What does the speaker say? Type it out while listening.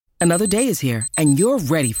Another day is here, and you're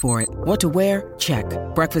ready for it. What to wear? Check.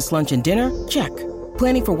 Breakfast, lunch, and dinner? Check.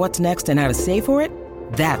 Planning for what's next and how to save for it?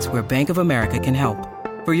 That's where Bank of America can help.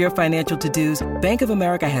 For your financial to-dos, Bank of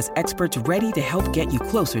America has experts ready to help get you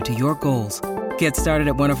closer to your goals. Get started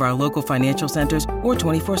at one of our local financial centers or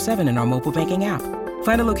 24/7 in our mobile banking app.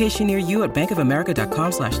 Find a location near you at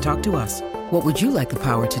bankofamerica.com/talktous. What would you like the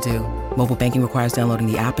power to do? Mobile banking requires downloading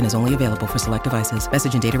the app and is only available for select devices.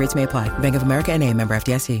 Message and data rates may apply. Bank of America N.A., member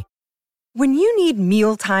FDIC. When you need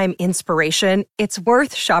mealtime inspiration, it's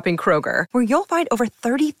worth shopping Kroger, where you'll find over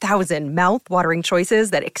 30,000 mouth-watering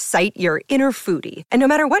choices that excite your inner foodie. And no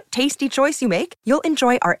matter what tasty choice you make, you'll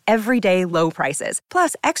enjoy our everyday low prices,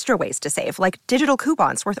 plus extra ways to save, like digital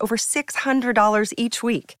coupons worth over $600 each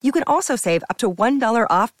week. You can also save up to $1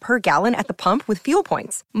 off per gallon at the pump with fuel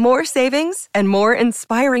points. More savings and more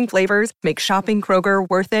inspiring flavors make shopping Kroger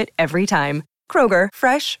worth it every time. Kroger,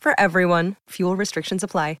 fresh for everyone. Fuel restrictions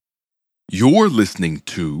apply. You're listening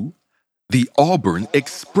to the Auburn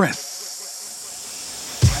Express.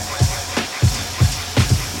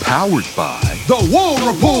 Powered by the War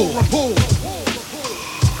Report.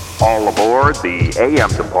 All aboard the AM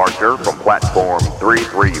departure from platform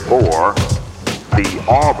 334, the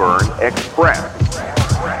Auburn Express.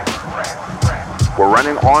 We're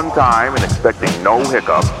running on time and expecting no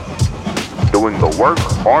hiccups, doing the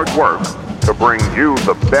hard work, to bring you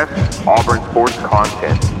the best Auburn sports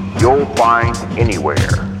content you'll find anywhere.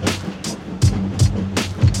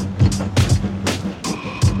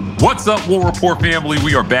 What's up, War Report family?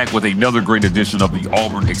 We are back with another great edition of the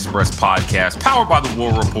Auburn Express podcast, powered by the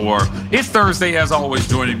War Report. It's Thursday, as always.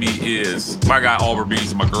 Joining me is my guy, Auburn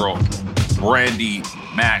Beans, and my girl, Brandy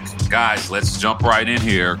Mack. Guys, let's jump right in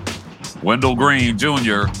here. Wendell Green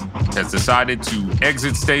Jr. has decided to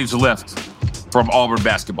exit stage left from Auburn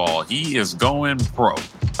basketball. He is going pro.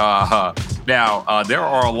 Now, there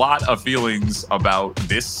are a lot of feelings about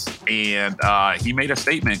this, and he made a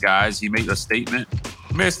statement, guys. He made a statement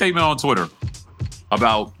on Twitter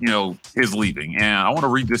about, his leaving. And I want to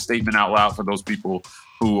read this statement out loud for those people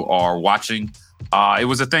who are watching. It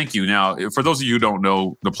was a thank you. Now, for those of you who don't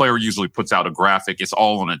know, the player usually puts out a graphic. It's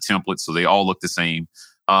all on a template, so they all look the same.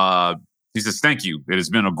 He says, "Thank you. It has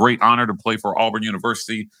been a great honor to play for Auburn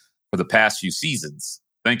University for the past few seasons.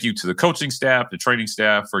 Thank you to the coaching staff, the training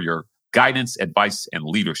staff for your guidance, advice, and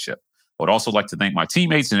leadership. I would also like to thank my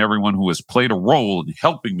teammates and everyone who has played a role in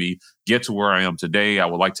helping me get to where I am today. I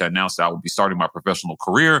would like to announce that I will be starting my professional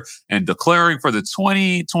career and declaring for the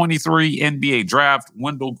 2023 NBA draft.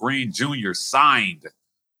 Wendell Green Jr. signed."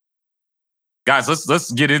 Guys,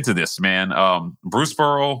 let's get into this, man. Bruce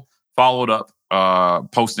Pearl followed up,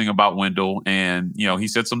 posting about Wendell, and he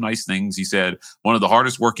said some nice things. He said, "One of the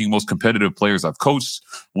hardest working, most competitive players I've coached.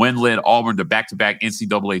 Wen led Auburn to back-to-back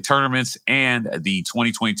NCAA tournaments and the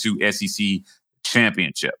 2022 SEC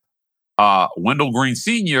championship." Wendell Green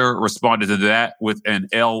Sr. responded to that with an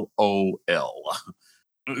LOL.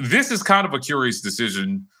 This is kind of a curious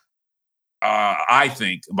decision, I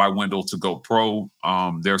think, by Wendell to go pro.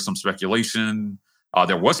 There's some speculation.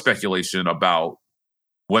 There was speculation about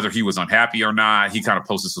whether he was unhappy or not. He kind of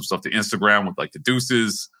posted some stuff to Instagram with like the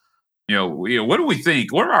deuces. What do we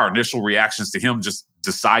think? What are our initial reactions to him just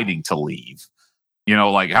deciding to leave?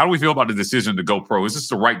 How do we feel about the decision to go pro? Is this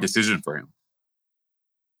the right decision for him?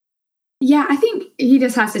 Yeah, I think he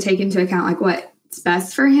just has to take into account what's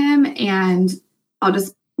best for him. And I'll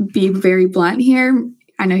just be very blunt here.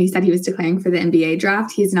 I know he said he was declaring for the NBA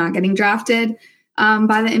draft. He's not getting drafted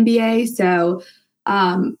by the NBA. So,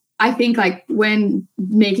 I think when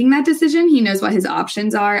making that decision, he knows what his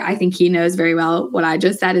options are. I think he knows very well what I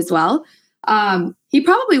just said as well. He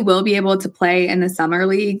probably will be able to play in the summer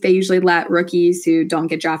league. They usually let rookies who don't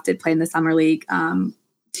get drafted play in the summer league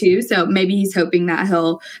too. So maybe he's hoping that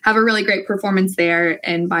he'll have a really great performance there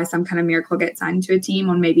and by some kind of miracle get signed to a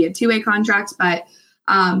team on maybe a two-way contract. But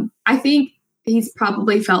I think he's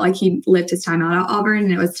probably felt like he lived his time out at Auburn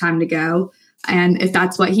and it was time to go. And if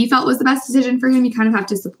that's what he felt was the best decision for him, you kind of have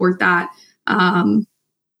to support that. And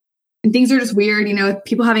things are just weird, with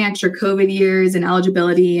people having extra COVID years and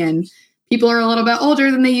eligibility, and people are a little bit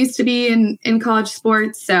older than they used to be in college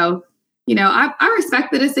sports. So, I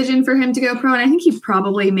respect the decision for him to go pro, and I think he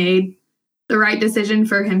probably made the right decision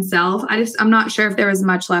for himself. I'm not sure if there was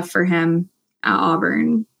much left for him at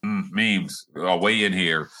Auburn. Memes, weigh in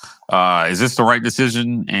here. Is this the right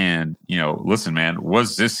decision? And, listen, man,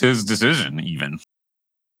 was this his decision even?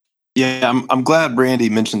 Yeah, I'm glad Brandy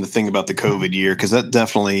mentioned the thing about the COVID year, because that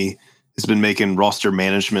definitely has been making roster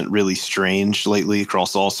management really strange lately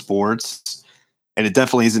across all sports. And it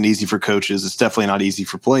definitely isn't easy for coaches. It's definitely not easy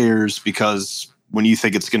for players because when you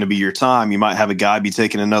think it's going to be your time, you might have a guy be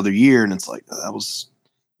taking another year, and it's like, that was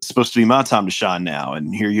supposed to be my time to shine now,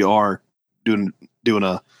 and here you are doing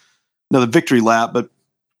another victory lap. But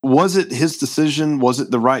was it his decision? Was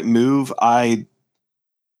it the right move? I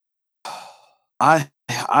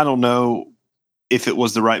don't know if it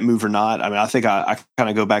was the right move or not. I mean, I think I kind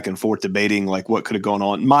of go back and forth debating like what could have gone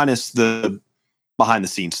on, minus the behind the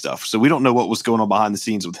scenes stuff. So we don't know what was going on behind the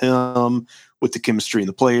scenes with him, with the chemistry and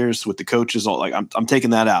the players, with the coaches. All like I'm taking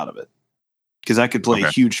that out of it because that could play a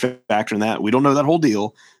huge factor in that. We don't know that whole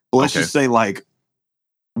deal. But let's just say like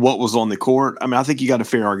what was on the court. I mean, I think you got a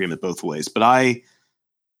fair argument both ways. But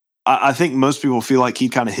I think most people feel like he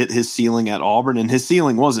kind of hit his ceiling at Auburn, and his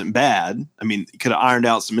ceiling wasn't bad. I mean, he could have ironed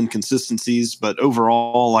out some inconsistencies, but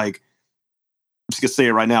overall, like, I'm just going to say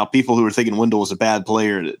it right now, people who are thinking Wendell was a bad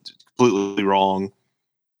player, it's completely wrong.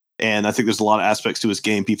 And I think there's a lot of aspects to his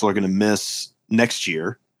game people are going to miss next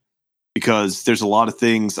year because there's a lot of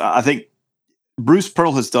things. I think Bruce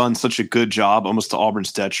Pearl has done such a good job, almost to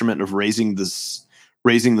Auburn's detriment, of raising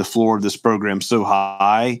the floor of this program so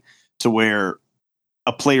high to where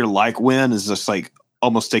a player like Wynn is just like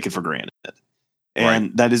almost taken for granted.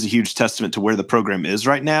 And that is a huge testament to where the program is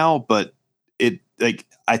right now. But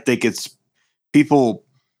I think it's people's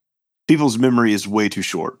memory is way too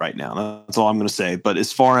short right now. That's all I'm going to say. But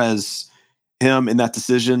as far as him in that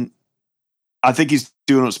decision, I think he's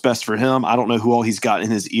doing what's best for him. I don't know who all he's got in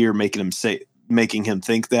his ear making him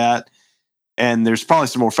think that. And there's probably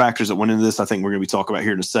some more factors that went into this. I think we're going to be talking about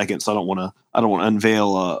here in a second. So I don't want to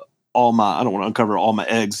unveil I don't want to uncover all my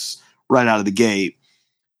eggs right out of the gate.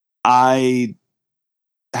 I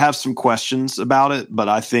have some questions about it, but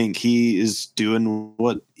I think he is doing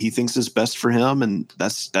what he thinks is best for him, and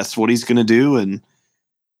that's what he's going to do. And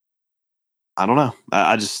I don't know.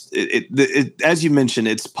 I just as you mentioned,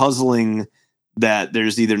 it's puzzling that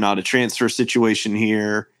there's either not a transfer situation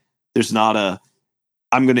here. There's not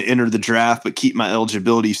I'm going to enter the draft but keep my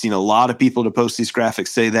eligibility. You've seen a lot of people to post these graphics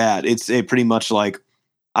say that. It's pretty much like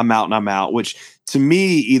I'm out and I'm out, which to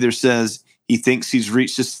me either says he thinks he's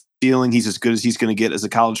reached his ceiling, he's as good as he's going to get as a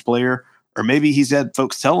college player, or maybe he's had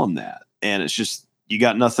folks tell him that. And it's just, you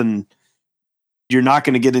got nothing, you're not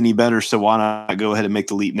going to get any better, so why not go ahead and make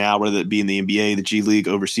the leap now, whether it be in the NBA, the G League,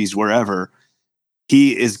 overseas, wherever.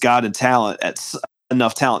 He has got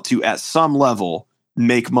enough talent to, at some level,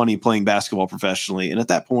 make money playing basketball professionally. And at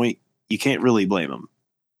that point, you can't really blame him.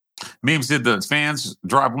 Memes, did the fans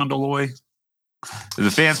drive Wendell away? Did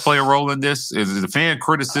the fans play a role in this? Is the fan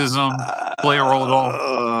criticism play a role at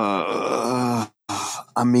all?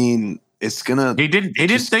 I mean, it's gonna. He didn't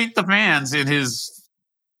thank the fans in his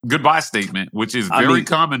goodbye statement, which is very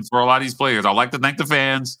common for a lot of these players. I like to thank the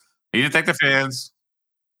fans. He didn't thank the fans.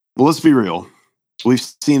 Well, let's be real. We've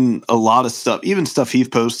seen a lot of stuff, even stuff he's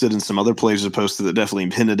posted and some other players have posted that definitely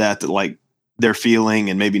hinted at that, like they're feeling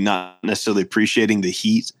and maybe not necessarily appreciating the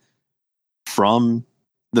heat from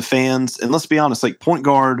the fans. And let's be honest, like point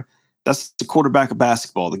guard, that's the quarterback of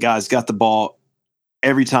basketball. The guy's got the ball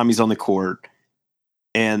every time he's on the court.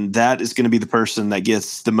 And that is going to be the person that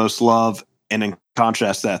gets the most love. And in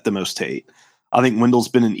contrast to that, the most hate. I think Wendell's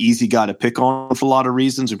been an easy guy to pick on for a lot of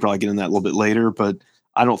reasons. We'll probably get into that a little bit later, but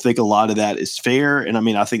I don't think a lot of that is fair. And I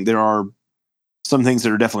mean, I think there are some things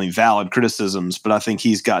that are definitely valid criticisms, but I think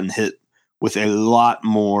he's gotten hit with a lot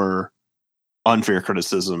more unfair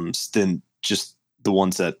criticisms than just the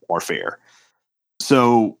ones that are fair.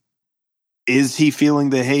 So is he feeling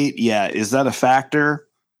the hate? Yeah. Is that a factor?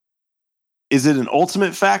 Is it an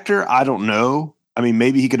ultimate factor? I don't know. I mean,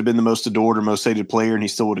 maybe he could have been the most adored or most hated player and he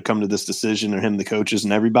still would have come to this decision, or him, the coaches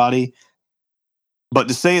and everybody. But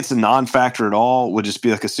to say it's a non-factor at all would just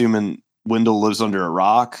be like assuming Wendell lives under a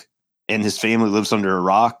rock and his family lives under a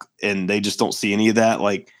rock and they just don't see any of that.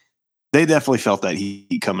 Like, they definitely felt that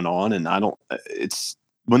heat coming on, and it's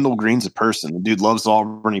Wendell Green's a person. The dude loves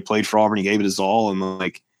Auburn. He played for Auburn. He gave it his all. And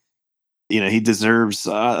like, he deserves,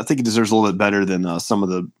 I think he deserves a little bit better than some of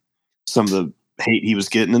the hate he was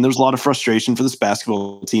getting. And there's a lot of frustration for this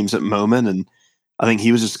basketball teams at the moment. And I think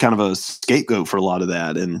he was just kind of a scapegoat for a lot of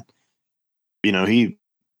that. And, he,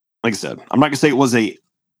 like I said, I'm not going to say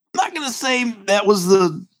that was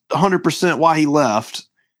the 100% why he left,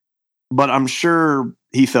 but I'm sure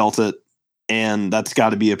he felt it. And that's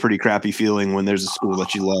got to be a pretty crappy feeling when there's a school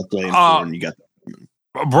that you love playing for and you got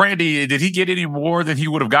that. Brandy, did he get any more than he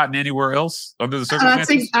would have gotten anywhere else under the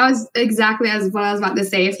circumstances? I was exactly as what I was about to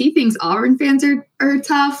say. If he thinks Auburn fans are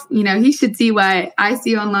tough, he should see what I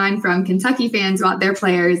see online from Kentucky fans about their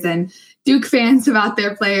players and Duke fans about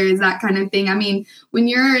their players, that kind of thing. I mean, when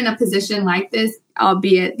you're in a position like this,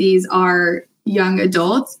 albeit these are young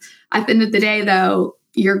adults, at the end of the day, though,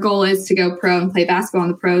 your goal is to go pro and play basketball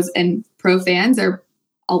in the pros, and pro fans are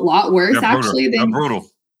a lot worse actually than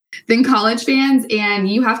college fans. And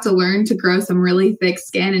you have to learn to grow some really thick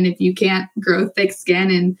skin. And if you can't grow thick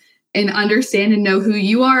skin and understand and know who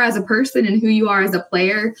you are as a person and who you are as a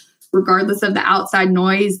player, regardless of the outside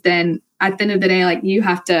noise, then at the end of the day, like, you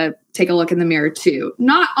have to take a look in the mirror too.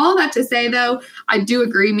 Not all that to say, though, I do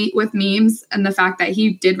agree with Memes and the fact that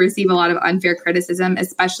he did receive a lot of unfair criticism,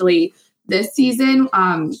 especially this season,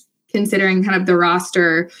 considering kind of the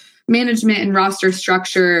roster management and roster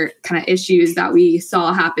structure kind of issues that we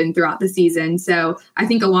saw happen throughout the season. So I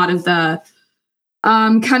think a lot of the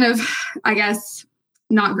kind of, I guess,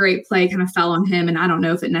 not great play kind of fell on him, and I don't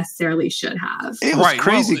know if it necessarily should have. It was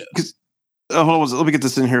crazy because let me get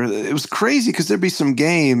this in here. It was crazy because there'd be some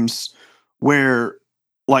games where,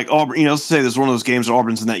 like, Auburn, let's say there's one of those games where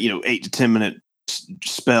Auburn's in that 8 to 10 minute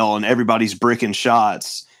spell and everybody's bricking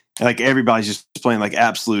shots, and like everybody's just playing like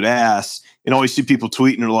absolute ass, and always see people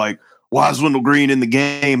tweeting, they're like, why is Wendell Green in the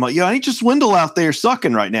game? Like, I need just Wendell out there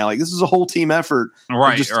sucking right now. Like, this is a whole team effort.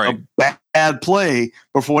 Right. Just a bad play.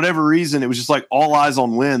 But for whatever reason, it was just like all eyes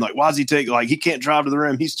on Wynn. Like, why does he he can't drive to the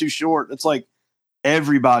rim. He's too short. It's like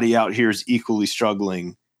everybody out here is equally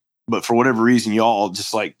struggling. But for whatever reason, y'all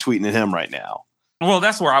just like tweeting at him right now. Well,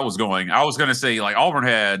 that's where I was going. I was going to say, like, Auburn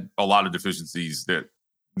had a lot of deficiencies that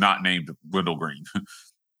not named Wendell Green.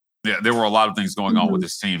 Yeah, there were a lot of things going on with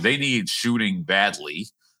this team. They need shooting badly.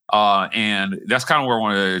 And that's kind of where I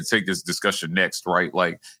want to take this discussion next, right?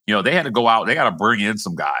 Like, they had to go out, they got to bring in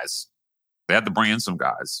some guys.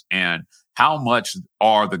 And how much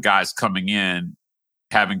are the guys coming in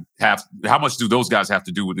how much do those guys have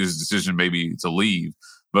to do with this decision maybe to leave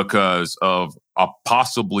because of a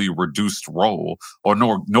possibly reduced role or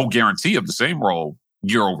no guarantee of the same role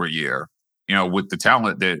year over year, with the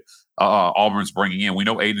talent that Auburn's bringing in. We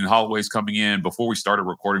know Aiden Holloway's coming in. Before we started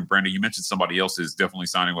recording, Brandon, you mentioned somebody else is definitely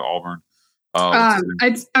signing with Auburn.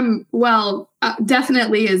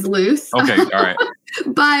 Definitely is loose. Okay, all right.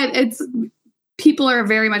 But people are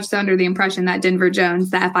very much so under the impression that Denver Jones,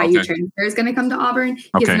 the FIU transfer, is going to come to Auburn. He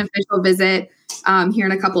has an official visit here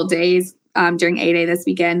in a couple of days during A-Day this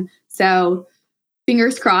weekend. So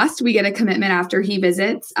fingers crossed we get a commitment after he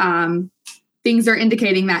visits. Things are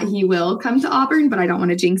indicating that he will come to Auburn, but I don't want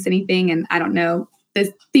to jinx anything. And I don't know.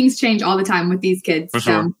 Things change all the time with these kids. For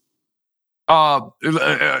sure. A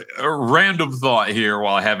random thought here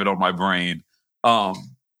while I have it on my brain.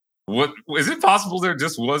 What is it possible there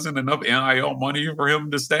just wasn't enough NIL money for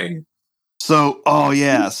him to stay? So,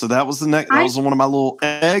 so that was that was one of my little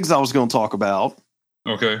eggs I was going to talk about.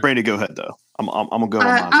 Okay, Brandy, go ahead though. I'm gonna go.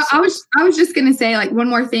 I was just gonna say, like, one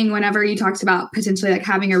more thing. Whenever you talked about potentially like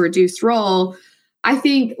having a reduced role, I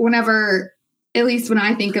think at least when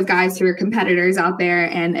I think of guys who are competitors out there,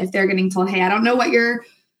 and if they're getting told, hey, I don't know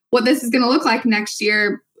what this is going to look like next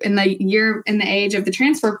year in the age of the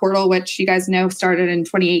transfer portal, which you guys know started in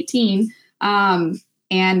 2018.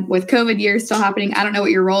 And with COVID years still happening, I don't know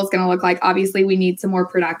what your role is going to look like. Obviously, we need some more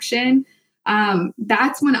production.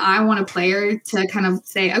 That's when I want a player to kind of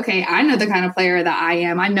say, okay, I know the kind of player that I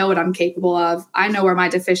am. I know what I'm capable of. I know where my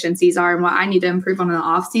deficiencies are and what I need to improve on in the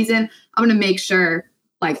off season. I'm going to make sure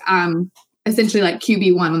like I'm essentially like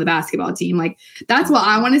QB1 on the basketball team. Like, that's what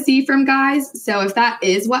I want to see from guys. So if that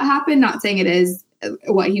is what happened, not saying it is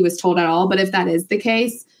what he was told at all, but if that is the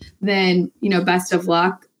case, then, best of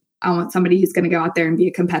luck. I want somebody who's going to go out there and be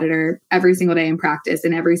a competitor every single day in practice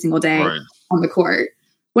and every single day on the court.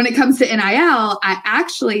 When it comes to NIL, I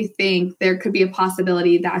actually think there could be a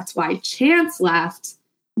possibility that's why Chance left,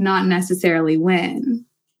 not necessarily Win.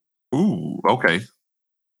 Ooh, okay.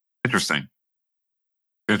 Interesting.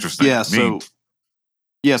 Yeah,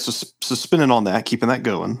 so spinning on that, keeping that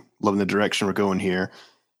going, loving the direction we're going here.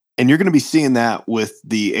 And you're going to be seeing that with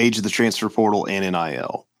the age of the transfer portal and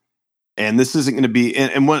NIL. And this isn't going to be,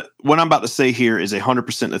 and what I'm about to say here is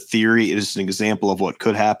 100% a theory. It is an example of what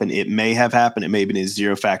could happen. It may have happened. It may have been a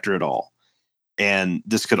zero factor at all. And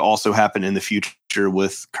this could also happen in the future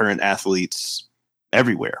with current athletes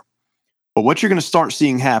everywhere. But what you're going to start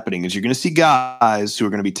seeing happening is you're going to see guys who are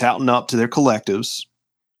going to be touting up to their collectives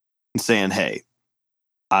and saying, hey,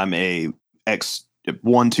 I'm a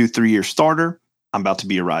 1, 2, 3 year starter. I'm about to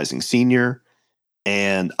be a rising senior.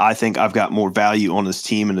 And I think I've got more value on this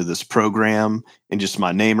team into this program and just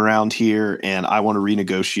my name around here. And I want to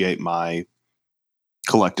renegotiate my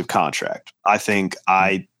collective contract. I think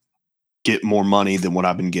I get more money than what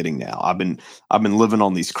I've been getting now. I've been living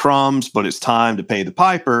on these crumbs, but it's time to pay the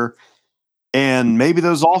piper. And maybe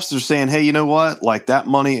those officers saying, hey, you know what? Like, that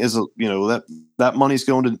money is, that money's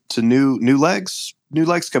going to new legs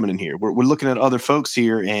coming in here. We're looking at other folks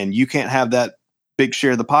here, and you can't have that big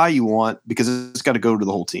share of the pie you want because it's got to go to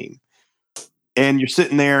the whole team. And you're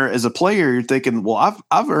sitting there as a player, you're thinking, well,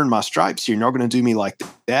 I've earned my stripes here, and y'all going to do me like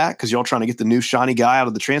that because y'all trying to get the new shiny guy out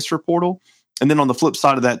of the transfer portal. And then on the flip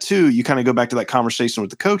side of that too, you kind of go back to that conversation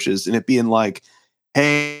with the coaches and it being like,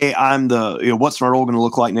 hey, I'm the, what's my role going to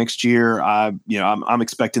look like next year? I'm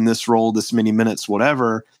expecting this role, this many minutes,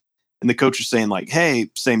 whatever. And the coach is saying like, hey,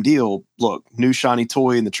 same deal. Look, new shiny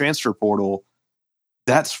toy in the transfer portal.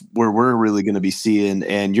 That's where we're really going to be seeing,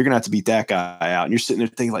 and you're going to have to beat that guy out. And you're sitting there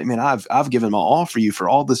thinking like, man, I've given my all for you for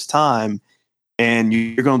all this time, and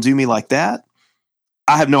you're going to do me like that.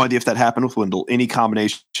 I have no idea if that happened with Wendell, any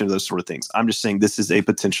combination of those sort of things. I'm just saying this is a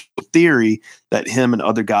potential theory that him and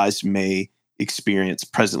other guys may experience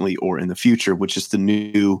presently or in the future, which is the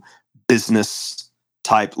new business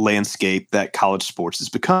type landscape that college sports is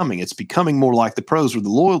becoming. It's becoming more like the pros, where the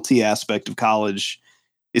loyalty aspect of college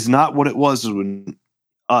is not what it was when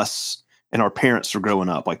us and our parents were growing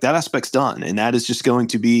up. Like that aspect's done, and that is just going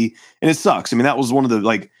to be, and it sucks. I mean, that was one of the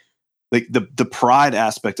like the pride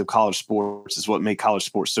aspect of college sports is what made college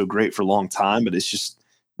sports so great for a long time, but it's just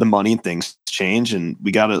the money and things change, and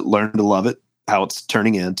we got to learn to love it, how it's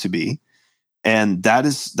turning in to be. And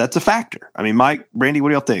that's a factor. I mean, Mike, Brandy, what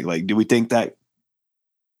do y'all think? Like, do we think that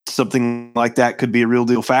something like that could be a real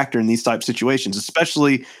deal factor in these type of situations,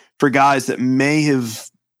 especially for guys that may have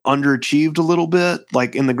underachieved a little bit,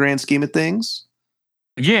 like in the grand scheme of things?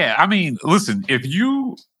 Yeah, I mean, listen,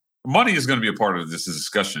 money is going to be a part of this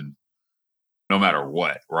discussion no matter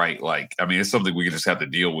what, right? Like, I mean, it's something we just have to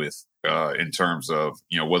deal with in terms of,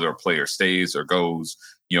 whether a player stays or goes.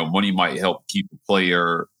 Money might help keep a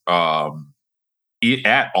player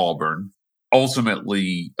at Auburn.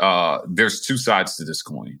 Ultimately, there's two sides to this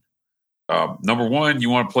coin. Number one, you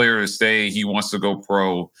want a player to stay. He wants to go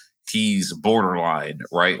pro. He's borderline,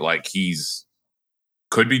 right? Like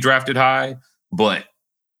could be drafted high, but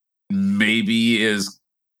maybe is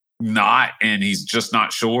not, and he's just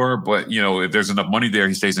not sure. But, if there's enough money there,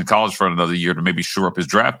 he stays in college for another year to maybe shore up his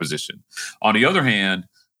draft position. On the other hand,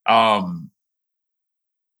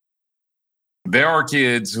 there are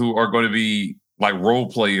kids who are going to be like role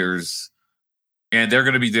players, and they're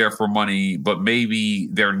going to be there for money, but maybe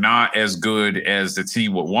they're not as good as the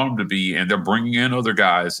team would want them to be, and they're bringing in other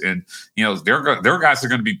guys. And, there are guys that are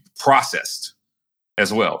going to be processed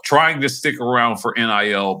as well, trying to stick around for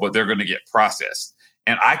NIL, but they're going to get processed.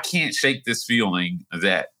 And I can't shake this feeling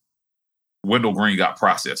that Wendell Green got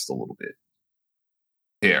processed a little bit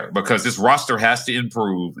here, because this roster has to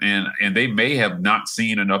improve, and they may have not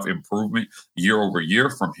seen enough improvement year over year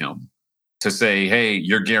from him to say, hey,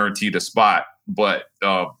 you're guaranteed a spot. But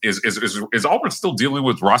is Auburn still dealing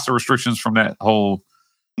with roster restrictions from that whole?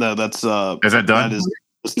 No, that's is that done? That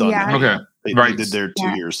is done. Yeah. Okay, They did their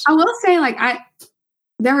 2 years. I will say,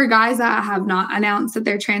 there were guys that have not announced that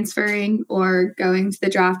they're transferring or going to the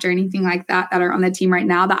draft or anything like that are on the team right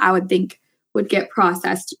now that I would think would get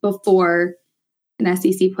processed before an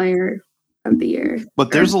SEC player of the year.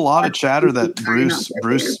 But there's a lot of chatter that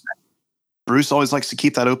Bruce always likes to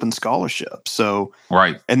keep that open scholarship. So,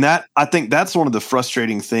 right. And that, I think that's one of the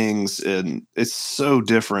frustrating things. And it's so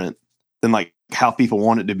different than like how people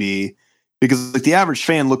want it to be, because like the average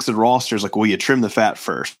fan looks at rosters like, well, you trim the fat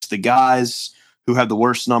first. The guys who have the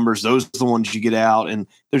worst numbers, those are the ones you get out. And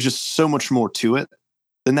there's just so much more to it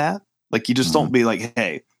than that. Like, you just don't be like,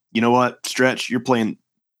 hey, you know what, Stretch, you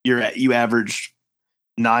averaged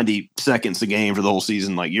 90 seconds a game for the whole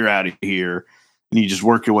season. Like, you're out of here. And you just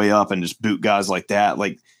work your way up and just boot guys like that.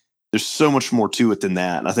 Like, there's so much more to it than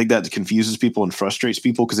that. And I think that confuses people and frustrates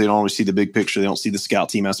people because they don't always see the big picture. They don't see the scout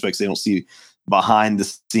team aspects. They don't see behind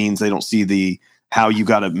the scenes. They don't see how you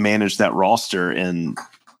got to manage that roster and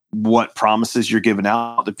what promises you're giving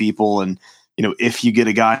out to people. And, if you get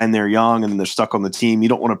a guy in there young and they're stuck on the team, you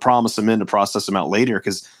don't want to promise them in to process them out later.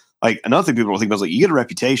 Because like another thing people don't think about is like, you get a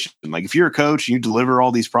reputation. Like, if you're a coach and you deliver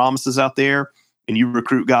all these promises out there, and you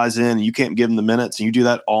recruit guys in and you can't give them the minutes, and you do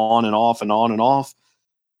that on and off and on and off,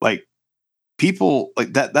 like, people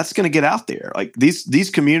like that's going to get out there. Like, these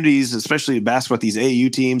communities, especially basketball, these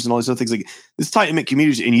AAU teams and all these other things, like this tight-knit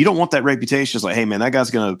communities, and you don't want that reputation. It's like, hey man, that guy's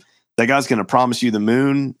going to promise you the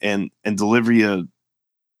moon and deliver you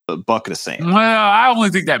a bucket of sand. Well, I only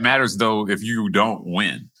think that matters though if you don't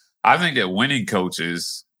win. I think that winning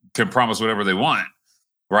coaches can promise whatever they want,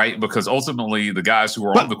 right? Because ultimately the guys who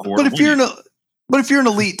are on the court. But if you're an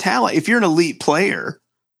elite talent, if you're an elite player,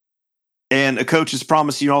 and a coach is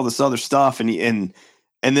promising you all this other stuff, and then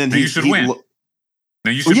you should win.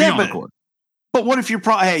 Then you should be on the court. But what if you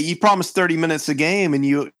promised 30 minutes a game and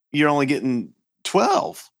you're only getting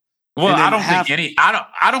 12? Well, I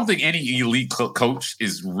don't think any elite coach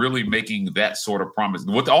is really making that sort of promise.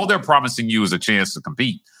 What all they're promising you is a chance to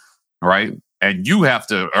compete, right? And you have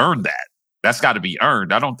to earn that. That's got to be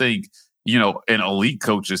earned. I don't think, an elite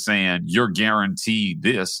coach is saying you're guaranteed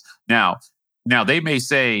this. Now they may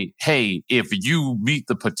say, hey, if you meet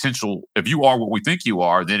the potential, if you are what we think you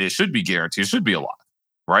are, then it should be guaranteed. It should be a lot,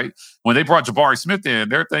 right? When they brought Jabari Smith in,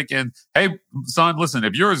 they're thinking, hey, son, listen,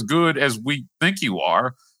 if you're as good as we think you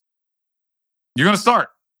are, you're going to start,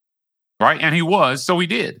 right? And he was, so he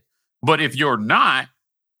did. But if you're not,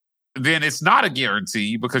 then it's not a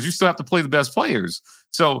guarantee because you still have to play the best players.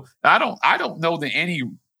 So I don't know that any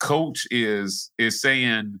coach is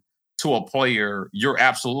saying to a player, you're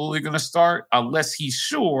absolutely going to start unless he's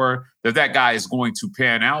sure that guy is going to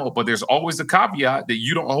pan out. But there's always a caveat that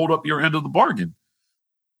you don't hold up your end of the bargain,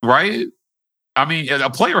 right? I mean, a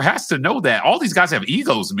player has to know that. All these guys have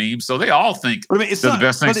egos, memes, so they all think they're the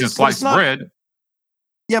best thing since sliced bread.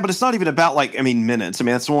 Yeah, but it's not even about minutes. I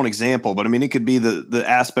mean, that's one example, but I mean, it could be the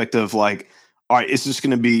aspect of all right, it's just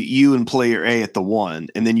going to be you and player A at the 1,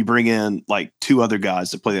 and then you bring in two other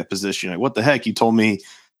guys to play that position. Like, what the heck? You told me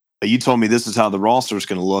this is how the roster is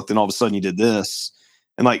going to look. Then all of a sudden you did this,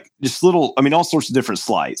 and just little. I mean, all sorts of different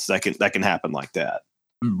slights that can happen like that.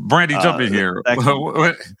 Brandy, jump in here.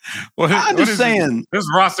 I'm just saying this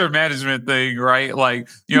roster management thing, right?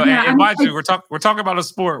 And mind you, we're talking about a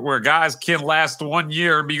sport where guys can last 1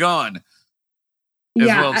 year and be gone. As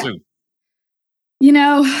well too.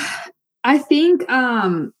 I think,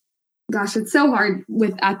 gosh, it's so hard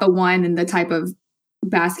at the 1 and the type of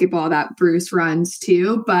basketball that Bruce runs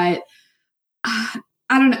too. But I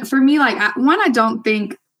don't know. For me, I don't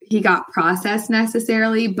think he got processed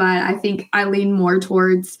necessarily, but I think I lean more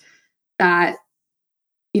towards that.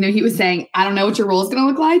 He was saying, I don't know what your role is going to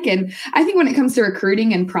look like. And I think when it comes to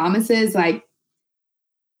recruiting and promises, I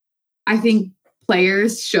think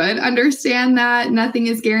players should understand that nothing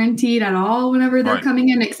is guaranteed at all whenever they're coming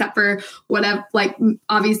in, except for whatever,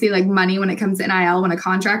 obviously money when it comes to NIL, when a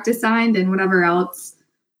contract is signed and whatever else,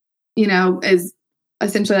 is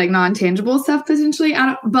essentially non-tangible stuff potentially.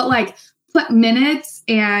 But minutes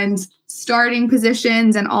and starting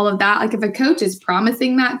positions and all of that. If a coach is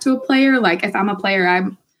promising that to a player, if I'm a player,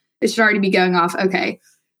 it should already be going off. Okay,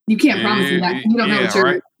 you can't promise me that. You don't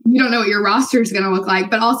know you don't know what your roster is going to look like.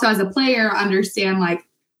 But also as a player, understand when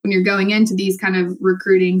you're going into these kind of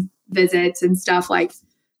recruiting visits and stuff.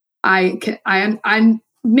 I'm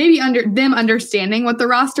maybe understanding what the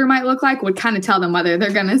roster might look like would kind of tell them whether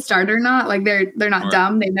they're going to start or not. They're not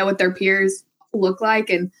dumb. They know what their peers look like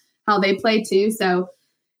and how they play too. So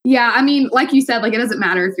yeah, I mean, like you said, it doesn't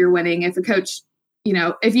matter if you're winning. If a coach,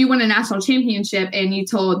 if you win a national championship and you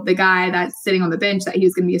told the guy that's sitting on the bench that he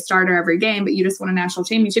was going to be a starter every game, but you just won a national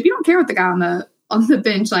championship, you don't care what the guy on the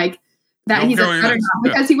bench that he's a starter now,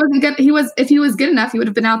 because he wasn't good. If he was good enough, he would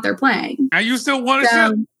have been out there playing. And you still won a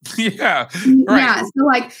ship. Yeah.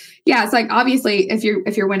 Right. Yeah. So it's obviously if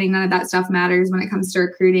you're winning, none of that stuff matters when it comes to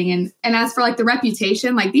recruiting. And as for the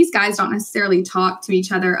reputation, these guys don't necessarily talk to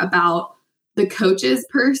each other about the coaches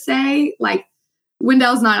per se.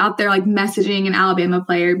 Wendell's not out there messaging an Alabama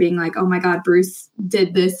player being oh my God, Bruce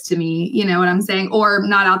did this to me. You know what I'm saying? Or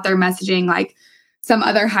not out there messaging some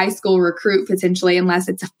other high school recruit potentially, unless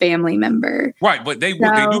it's a family member. Right. But they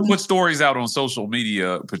do put stories out on social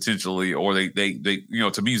media potentially, or they to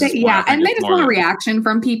me, and they just want a reaction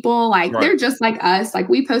from people. They're just like us.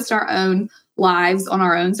 We post our own lives on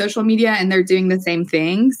our own social media and they're doing the same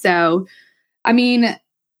thing. So, I mean,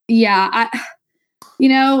 yeah,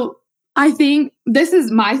 I think this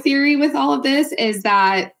is my theory with all of this is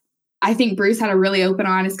that I think Bruce had a really open,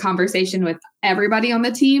 honest conversation with everybody on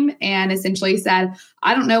the team and essentially said,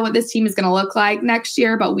 I don't know what this team is going to look like next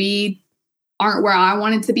year, but we aren't where I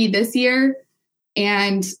wanted to be this year.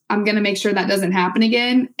 And I'm going to make sure that doesn't happen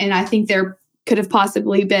again. And I think there could have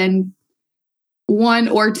possibly been 1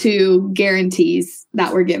 or 2 guarantees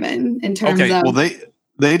that were given in terms of. Well,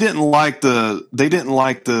 they didn't like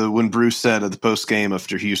the when Bruce said at the post game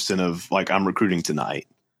after Houston of I'm recruiting tonight.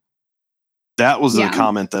 That was a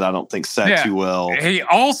comment that I don't think sat too well. He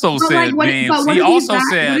also said, what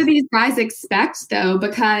do these guys expect though?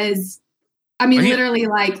 Because I mean, literally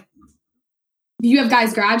you have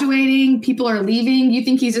guys graduating, people are leaving. You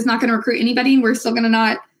think he's just not going to recruit anybody? And we're still going to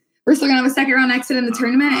have a 2nd round exit in the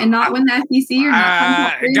tournament and not win the SEC or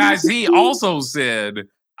not. Guys, he also said,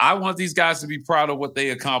 I want these guys to be proud of what they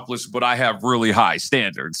accomplished, but I have really high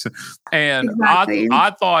standards. And exactly. I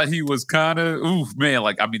thought he was kind of,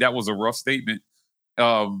 that was a rough statement.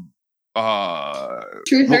 Truth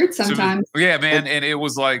hurts sometimes. Yeah, man. And it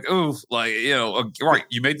was right,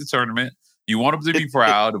 you made the tournament. You want him to be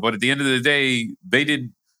proud, but at the end of the day, they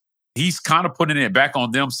didn't. He's kind of putting it back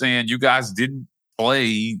on them, saying you guys didn't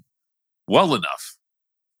play well enough.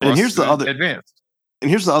 And here's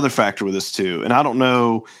the other factor with this too. And I don't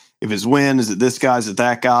know if it's is it this guy, is it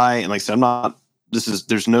that guy? And like I said,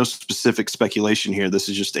 there's no specific speculation here. This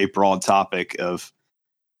is just a broad topic of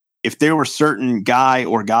if there were certain guy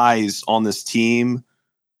or guys on this team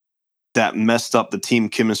that messed up the team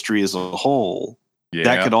chemistry as a whole,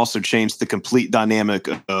 that could also change the complete dynamic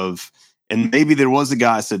of, and maybe there was a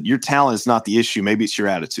guy that said, your talent is not the issue. Maybe it's your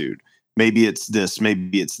attitude. Maybe it's this,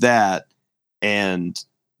 maybe it's that. And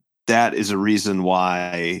that is a reason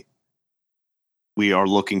why we are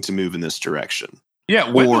looking to move in this direction. Yeah.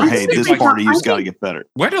 Or, hey, this part of you's got to get better.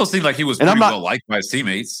 Wendell seemed like he was pretty well liked by his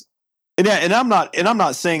teammates. And I'm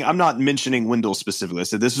not mentioning Wendell specifically. I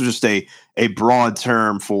said this was just a broad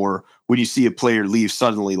term for when you see a player leave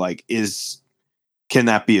suddenly, like, can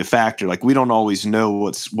that be a factor? Like, we don't always know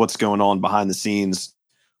what's going on behind the scenes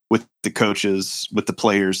with the coaches, with the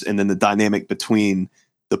players, and then the dynamic between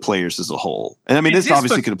the players as a whole. And I mean, this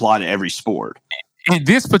obviously could apply to every sport. In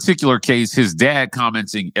this particular case, his dad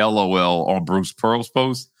commenting LOL on Bruce Pearl's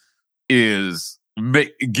post gives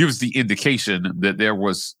the indication that there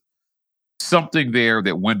was something there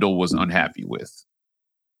that Wendell was unhappy with.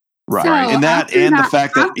 Right. So and the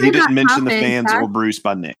fact that he didn't mention the fans or Bruce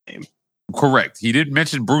by name. Correct. He didn't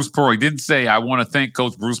mention Bruce Pearl. He didn't say, I want to thank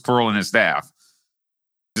Coach Bruce Pearl and his staff.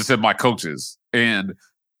 He just said my coaches. And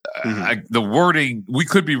the wording, we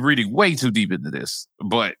could be reading way too deep into this.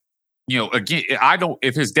 But, again,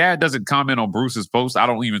 if his dad doesn't comment on Bruce's post, I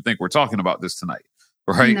don't even think we're talking about this tonight.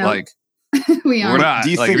 Right? No. Like, we are. We're not.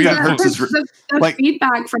 Do you think that hurts his... The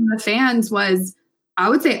feedback from the fans was, I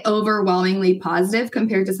would say, overwhelmingly positive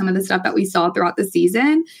compared to some of the stuff that we saw throughout the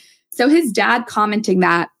season. So his dad commenting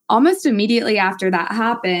that almost immediately after that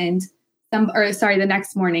happened, the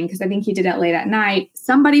next morning, because I think he did it late at night,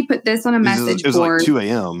 somebody put this on a message board. It was like 2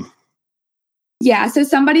 a.m. Yeah, so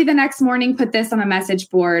somebody the next morning put this on a message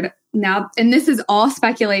board. Now, and this is all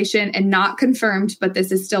speculation and not confirmed, but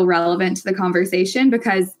this is still relevant to the conversation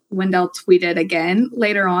because Wendell tweeted again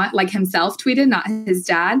later on, like himself tweeted, not his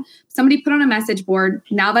dad. Somebody put on a message board,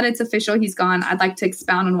 now that it's official, he's gone, I'd like to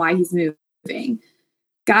expound on why he's moving.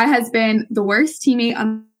 Guy has been the worst teammate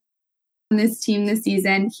on this team this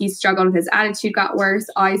season. He struggled with his attitude, got worse,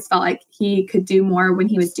 always felt like he could do more when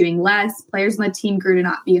he was doing less. Players on the team grew to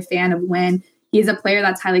not be a fan of Win. He's a player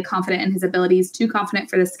that's highly confident in his abilities, too confident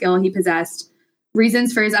for the skill he possessed.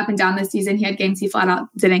 Reasons for his up and down this season, he had games he flat out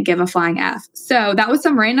didn't give a flying F. So that was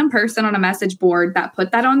some random person on a message board that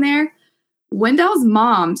put that on there. Wendell's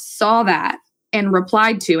mom saw that and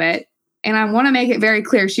replied to it. And I want to make it very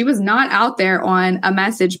clear, she was not out there on a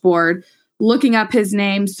message board looking up his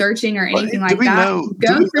name, searching or anything like that.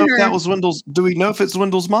 Do we know if it's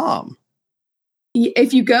Wendell's mom?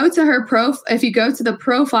 If you go to the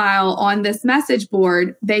profile on this message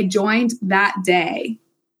board, they joined that day.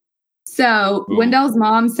 So Wendell's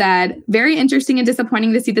mom said, very interesting and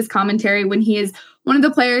disappointing to see this commentary when he is one of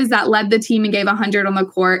the players that led the team and gave 100 on the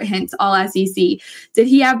court, hence all SEC. Did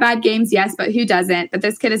he have bad games? Yes, but who doesn't? But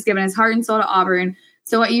this kid has given his heart and soul to Auburn.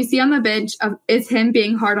 So what you see on the bench is him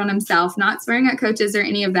being hard on himself, not swearing at coaches or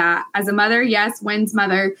any of that. As a mother, yes, Wynn's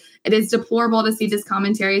mother, it is deplorable to see this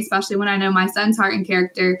commentary, especially when I know my son's heart and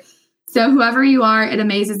character. So whoever you are, it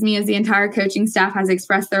amazes me as the entire coaching staff has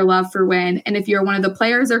expressed their love for Wynn. And if you're one of the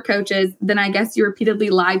players or coaches, then I guess you repeatedly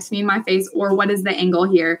lied to me in my face, or what is the angle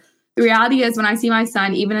here? The reality is when I see my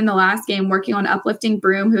son, even in the last game, working on uplifting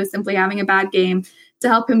Broom, who is simply having a bad game, to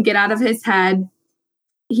help him get out of his head,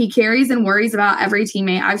 he carries and worries about every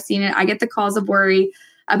teammate. I've seen it. I get the calls of worry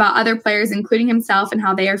about other players, including himself, and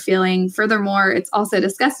how they are feeling. Furthermore, it's also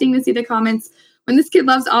disgusting to see the comments when this kid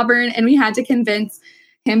loves Auburn and we had to convince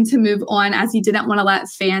him to move on as he didn't want to let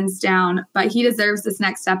fans down. But he deserves this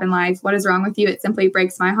next step in life. What is wrong with you? It simply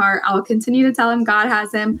breaks my heart. I will continue to tell him God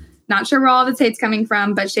has him. Not sure where all this hate's coming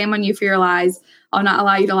from, but shame on you for your lies. I'll not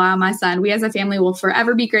allow you to lie on my son. We as a family will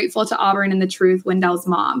forever be grateful to Auburn and the truth, Wendell's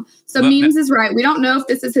mom. So Memes is right. We don't know if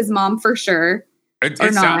this is his mom for sure. It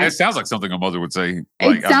sounds like something a mother would say.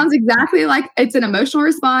 It sounds exactly like it's an emotional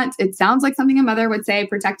response. It sounds like something a mother would say,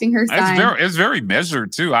 protecting her son. It's very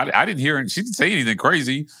measured too. I didn't hear it. She didn't say anything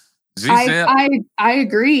crazy. I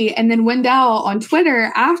agree. And then Wendell on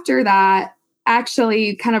Twitter after that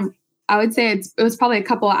actually kind of, I would say it was probably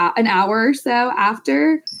an hour or so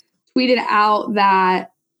after, tweeted out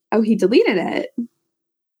that, he deleted it.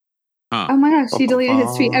 Huh. Oh my gosh, he deleted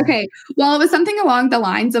his tweet. Okay. Well, it was something along the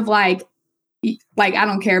lines of like, I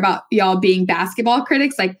don't care about y'all being basketball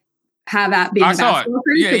critics. Like, have at being a basketball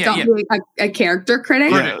critic, but don't be a character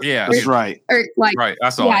critic. Yeah, that's right. Or like, right. I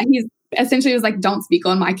saw it. He's essentially was like, don't speak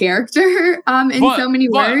on my character in so many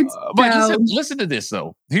words. But listen to this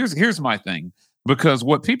though. Here's my thing, because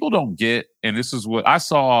what people don't get, and this is what I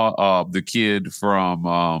saw the kid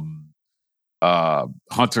from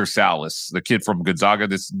Hunter Salas, the kid from Gonzaga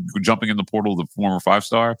that's jumping in the portal, the former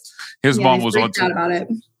 5-star. His mom was on Twitter about it.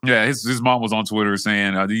 Yeah, his mom was on Twitter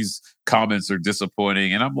saying these comments are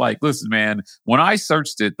disappointing. And I'm like, listen, man, when I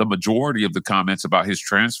searched it, the majority of the comments about his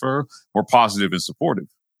transfer were positive and supportive.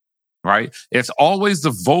 Right? It's always the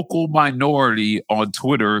vocal minority on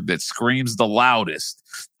Twitter that screams the loudest.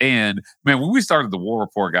 And man, when we started the War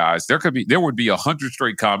Report, guys, there would be 100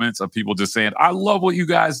 straight comments of people just saying, I love what you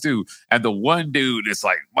guys do. And the one dude is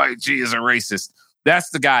like, Mike G is a racist. That's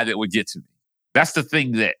the guy that would get to me. That's the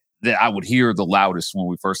thing that I would hear the loudest when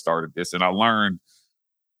we first started this. And I learned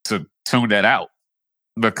to tune that out,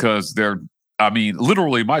 because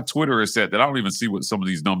literally my Twitter is set that I don't even see what some of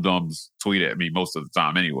these dum-dums tweet at me most of the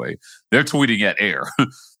time anyway. They're tweeting at air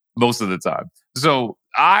most of the time. So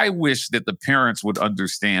I wish that the parents would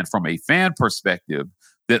understand from a fan perspective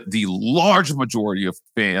that the large majority of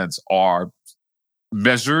fans are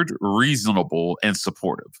measured, reasonable, and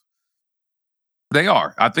supportive. They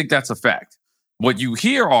are. I think that's a fact. What you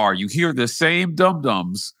hear the same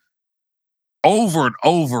dum-dums over and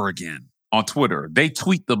over again. On Twitter, they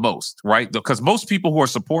tweet the most, right? Because most people who are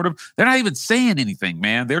supportive, they're not even saying anything,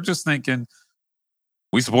 man. They're just thinking,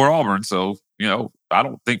 we support Auburn, so, I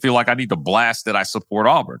don't feel like I need to blast that I support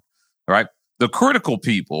Auburn, right? The critical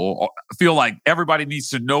people feel like everybody needs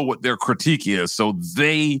to know what their critique is, so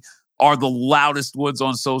they are the loudest ones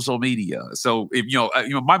on social media. So, if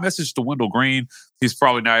my message to Wendell Green, he's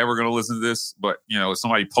probably not ever going to listen to this, but, if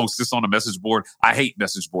somebody posts this on a message board, I hate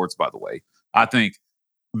message boards, by the way. I think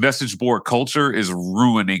message board culture is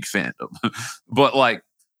ruining fandom. But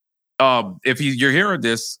if you're hearing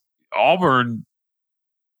this, Auburn,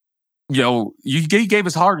 he gave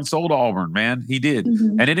his heart and soul to Auburn, man. He did.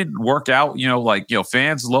 Mm-hmm. And it didn't work out.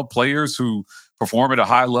 Fans love players who perform at a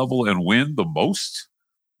high level and win the most.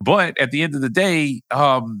 But at the end of the day,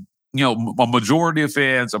 a majority of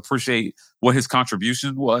fans appreciate what his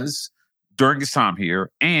contribution was during his time here.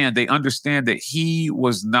 And they understand that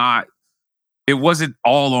it wasn't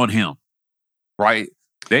all on him, right?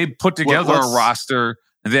 They put together a roster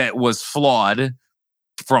that was flawed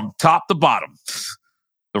from top to bottom.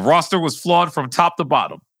 The roster was flawed from top to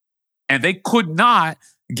bottom. And they could not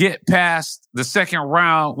get past the second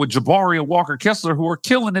round with Jabari and Walker Kessler, who are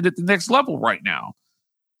killing it at the next level right now.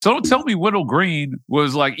 So don't tell me Wendell Green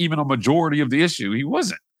was even a majority of the issue. He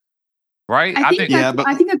wasn't, right? I think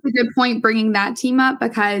that's a good point bringing that team up,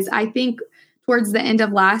 because I think towards the end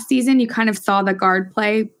of last season, you kind of saw the guard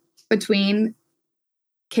play between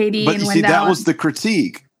KD and Wendell. But that was the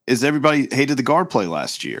critique, is everybody hated the guard play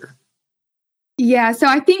last year. Yeah, so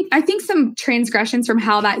I think some transgressions from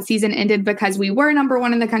how that season ended, because we were number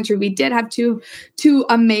one in the country. We did have two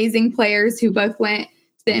amazing players who both went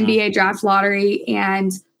to the NBA draft lottery,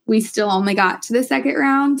 and we still only got to the second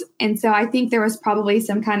round. And so I think there was probably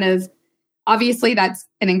some kind of, obviously, that's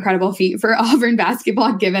an incredible feat for Auburn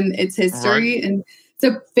basketball, given its history. Right. And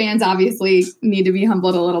so fans obviously need to be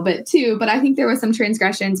humbled a little bit too. But I think there was some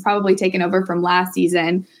transgressions probably taken over from last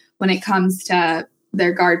season when it comes to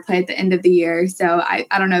their guard play at the end of the year. So I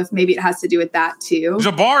don't know if maybe it has to do with that too.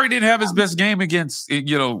 Jabari didn't have his best game against,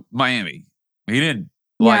 Miami. He didn't.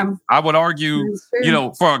 I would argue,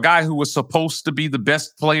 for a guy who was supposed to be the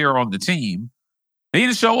best player on the team, he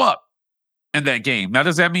didn't show up in that game. Now,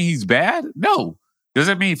 does that mean he's bad? No. Does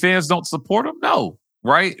that mean fans don't support him? No.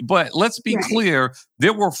 Right? But let's be clear.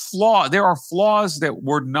 There are flaws that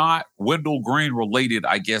were not Wendell Green related,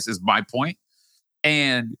 I guess, is my point.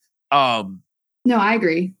 And no, I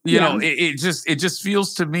agree. It just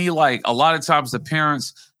feels to me like a lot of times the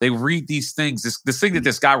parents, they read these things, this thing that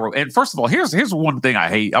this guy wrote. And first of all, here's one thing I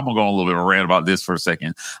hate. I'm gonna go on a little bit of a rant about this for a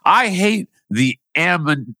second. I hate the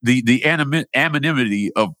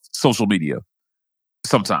anonymity of social media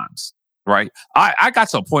sometimes, right? I got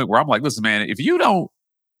to a point where I'm like, listen, man, if you don't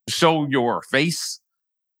show your face,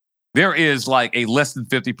 there is a less than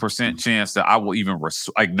 50% chance that I will even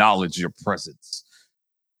acknowledge your presence.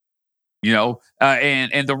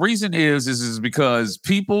 And the reason is because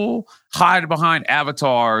people hide behind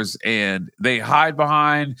avatars and they hide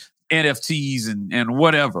behind NFTs and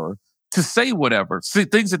whatever to say whatever,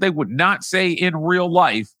 things that they would not say in real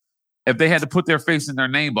life if they had to put their face and their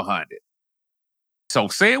name behind it. So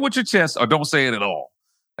say it with your chest or don't say it at all.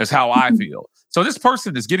 That's how I feel. So this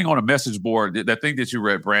person is getting on a message board, that thing that you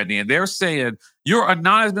read, Brandy, and they're saying you're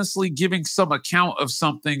anonymously giving some account of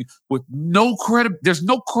something with there's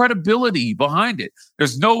no credibility behind it.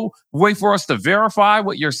 There's no way for us to verify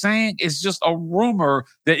what you're saying. It's just a rumor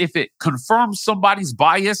that if it confirms somebody's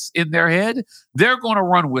bias in their head, they're going to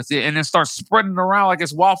run with it and then start spreading it around like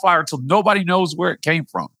it's wildfire until nobody knows where it came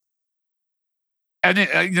from. And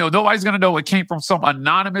then, nobody's going to know it came from some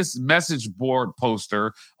anonymous message board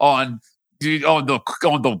poster on the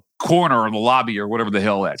corner or the lobby or whatever the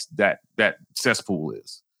hell that cesspool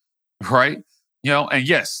is, right? And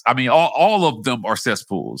yes, I mean all of them are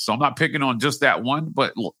cesspools. So I'm not picking on just that one,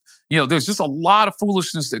 but look, there's just a lot of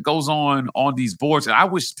foolishness that goes on these boards, and I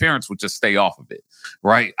wish parents would just stay off of it,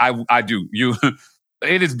 right? I do.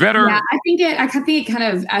 It is better. Yeah, I think it kind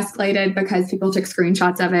of escalated because people took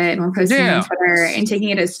screenshots of it and were posting it on Twitter and taking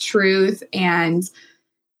it as truth. And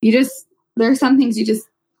there are some things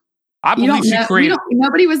I believe she created.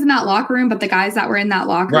 Nobody was in that locker room, but the guys that were in that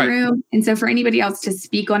locker room. And so for anybody else to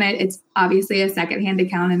speak on it, it's obviously a secondhand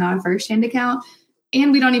account and not a firsthand account.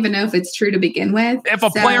 And we don't even know if it's true to begin with. If a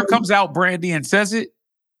player comes out, Brandy, and says it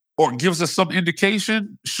or gives us some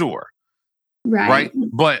indication, sure. Right.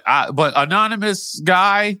 But anonymous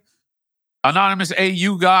AU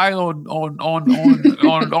guy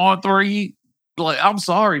on 3, like, I'm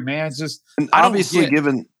sorry, man. It's just, and obviously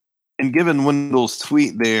given Wendell's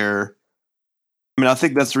tweet there, I mean, I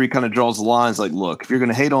think that's where he kind of draws the lines. Like, look, if you're going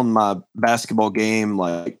to hate on my basketball game,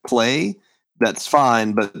 like play, that's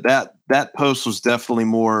fine. But that post was definitely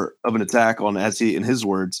more of an attack on, as he, in his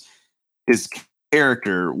words, his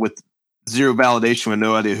character, with zero validation, with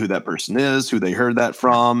no idea who that person is, who they heard that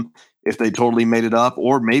from, if they totally made it up,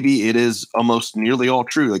 or maybe it is almost nearly all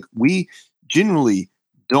true. Like, we genuinely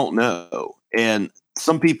don't know. And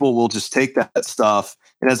some people will just take that stuff.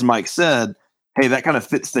 And as Mike said, hey, that kind of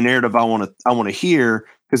fits the narrative I want to hear,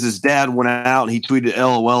 because his dad went out and he tweeted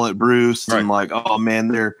LOL at Bruce, and like, oh man,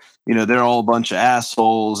 they're all a bunch of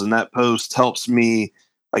assholes. And that post helps me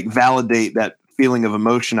like validate that feeling of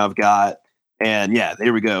emotion I've got. And yeah,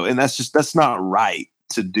 there we go. And that's not right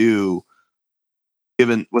to do,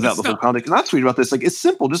 given without the full context. And I tweeted about this. Like, it's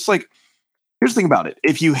simple. Just like, here's the thing about it.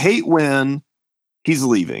 If you hate Win, he's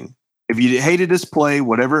leaving. If you hated his play,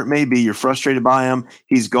 whatever it may be, you're frustrated by him,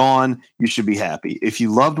 he's gone. You should be happy. If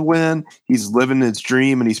you loved Win, he's living his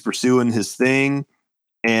dream and he's pursuing his thing,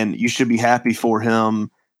 and you should be happy for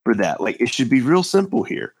him for that. Like, it should be real simple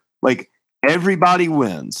here. Like, everybody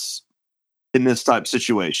wins in this type of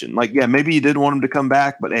situation. Like, yeah, maybe you did want him to come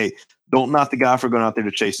back, but hey, don't knock the guy for going out there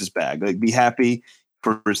to chase his bag. Like, be happy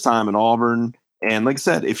for his time in Auburn. And like I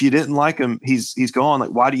said, if you didn't like him, he's gone. Like,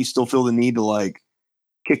 why do you still feel the need to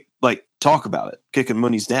talk about it, kicking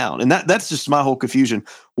when he's down? And that's just my whole confusion.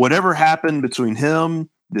 Whatever happened between him,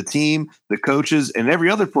 the team, the coaches, and every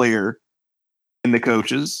other player and the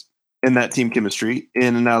coaches in that team chemistry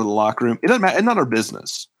in and out of the locker room, it doesn't matter. It's not our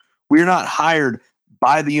business. We're not hired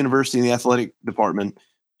by the university and the athletic department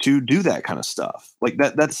to do that kind of stuff. Like,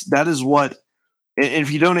 that is what, and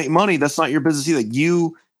if you donate money, that's not your business either.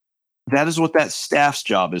 That is what that staff's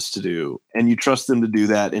job is to do. And you trust them to do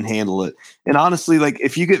that and handle it. And honestly, like,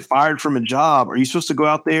 if you get fired from a job, are you supposed to go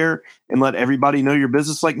out there and let everybody know your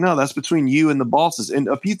business? Like, no, that's between you and the bosses. And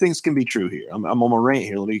a few things can be true here. I'm on my rant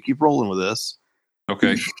here. Let me keep rolling with this.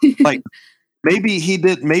 Okay. Like,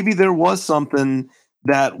 maybe there was something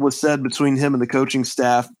that was said between him and the coaching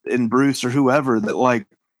staff and Bruce or whoever that, like,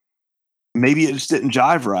 maybe it just didn't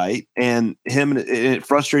jive right, and it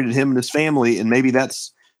frustrated him and his family. And maybe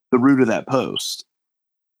that's the root of that post.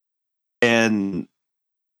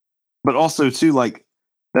 But also too, like,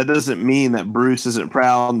 that doesn't mean that Bruce isn't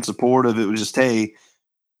proud and supportive. It was just, hey,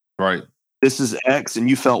 right, this is X and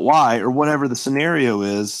you felt Y, or whatever the scenario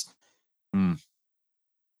is. And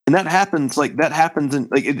that happens in,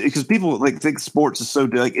 like, because people like think sports is so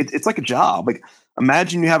like, it's like a job. Like,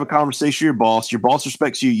 imagine you have a conversation with your boss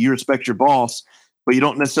respects you, you respect your boss, but you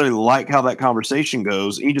don't necessarily like how that conversation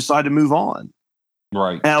goes, and you decide to move on.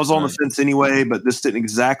 Right. And I was on the fence anyway, but this didn't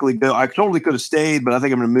exactly go. I totally could have stayed, but I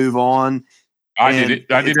think I'm going to move on. I did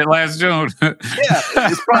it last June. Yeah,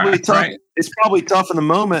 it's probably tough. Right. It's probably tough in the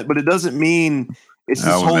moment, but it doesn't mean it's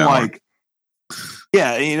this whole like,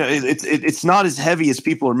 yeah, it's not as heavy as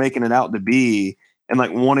people are making it out to be, and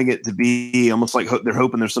like wanting it to be almost like they're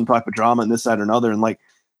hoping there's some type of drama in this side or another. And like,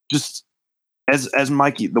 just as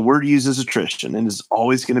Mikey, the word used is attrition, and is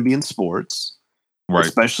always going to be in sports. Right.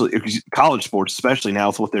 Especially college sports, especially now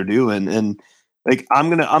with what they're doing. And like, I'm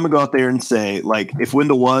gonna go out there and say, like, if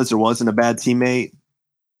Wendell was or wasn't a bad teammate,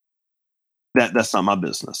 that's not my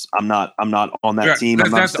business. I'm not on that team.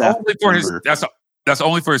 That's only for his. That's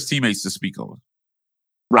only for his teammates to speak on.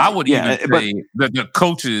 Right. I would even say that the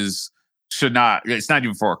coaches should not. It's not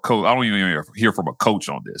even for a coach. I don't even hear from a coach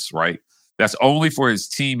on this, right? That's only for his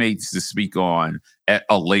teammates to speak on at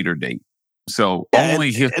a later date. So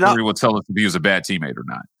only history will tell us if he was a bad teammate or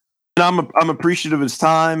not. And I'm appreciative of his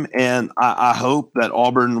time, and I hope that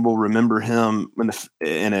Auburn will remember him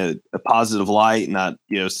in a positive light. And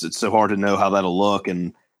it's so hard to know how that'll look,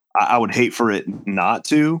 and I would hate for it not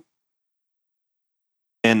to.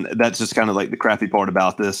 And that's just kind of like the crappy part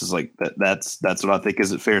about this is like that's what I think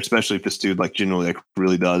isn't fair, especially if this dude like genuinely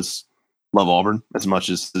really does love Auburn as much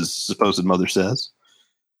as his supposed mother says.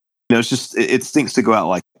 It's just it stinks to go out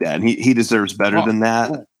like that, and he deserves better than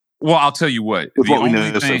that. Well, I'll tell you what. With what we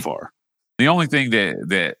know so far, the only thing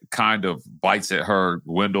that kind of bites at her,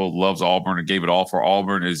 Wendell loves Auburn and gave it all for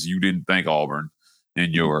Auburn, is you didn't thank Auburn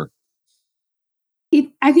in your.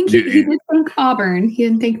 I think he did thank Auburn. He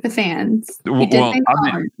didn't thank the fans.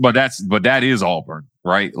 But that is Auburn,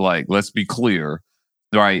 right? Like, let's be clear,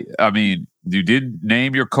 right? I mean, you didn't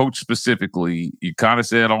name your coach specifically. You kind of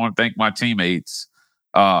said, "I want to thank my teammates."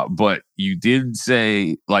 But you didn't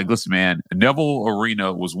say, like, listen, man, Neville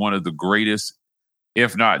Arena was one of the greatest,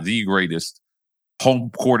 if not the greatest,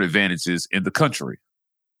 home court advantages in the country.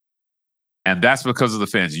 And that's because of the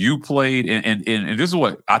fans. You played, and this is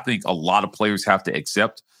what I think a lot of players have to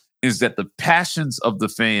accept, is that the passions of the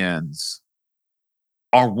fans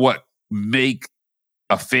are what make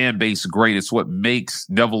a fan base great. It's what makes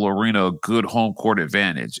Neville Arena a good home court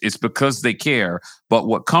advantage. It's because they care. But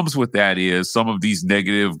what comes with that is some of these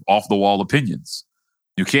negative, off-the-wall opinions.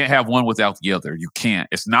 You can't have one without the other. You can't.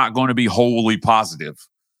 It's not going to be wholly positive,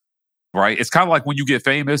 right? It's kind of like when you get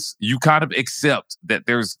famous, you kind of accept that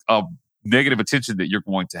there's a negative attention that you're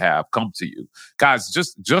going to have come to you. Guys,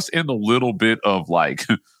 just in the little bit of like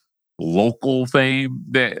local fame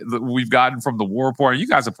that we've gotten from the War Report, and you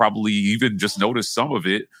guys have probably even just noticed some of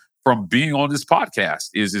it from being on this podcast,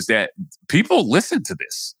 is that people listen to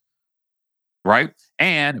this, right?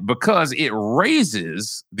 And because it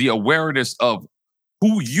raises the awareness of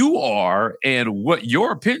who you are and what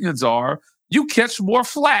your opinions are, you catch more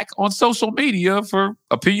flack on social media for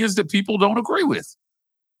opinions that people don't agree with.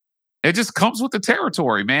 It just comes with the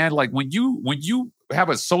territory, man. Like when you have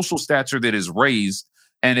a social stature that is raised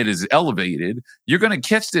and it is elevated, you're going to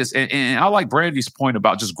catch this. And I like Brandy's point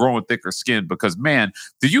about just growing thicker skin because, man,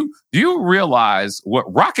 do you realize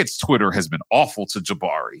what Rockets Twitter has been awful to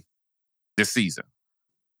Jabari this season?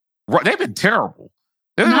 They've been terrible.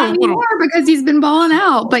 Not anymore because he's been balling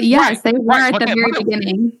out. But yes, they were at the very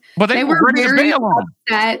beginning. But they were very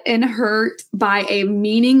upset and hurt by a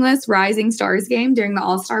meaningless Rising Stars game during the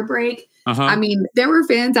All-Star break. I mean, there were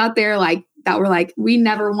fans out there that were like, we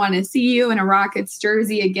never want to see you in a Rockets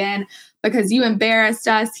jersey again because you embarrassed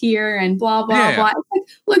us here and blah, blah, blah. It's like,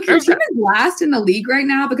 look, your team is last in the league right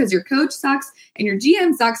now because your coach sucks and your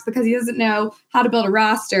GM sucks because he doesn't know how to build a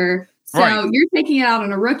roster. So you're taking it out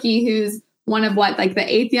on a rookie who's one of the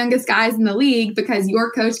eighth youngest guys in the league because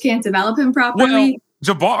your coach can't develop him properly.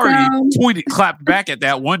 Well, Jabari clapped back at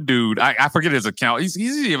that one dude. I forget his account. He's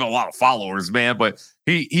even a lot of followers, man. But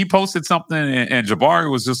he posted something and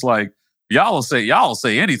Jabari was just like, y'all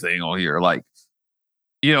say anything on here. Like,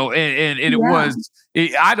 and it was,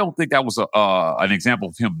 I don't think that was an example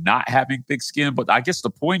of him not having thick skin. But I guess the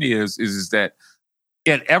point is that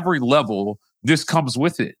at every level, this comes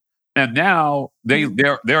with it. And now they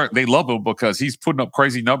love him because he's putting up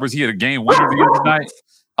crazy numbers. He had a game winner the other night.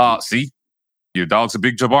 See, your dog's a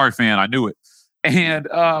big Jabari fan. I knew it. And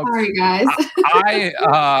sorry, guys.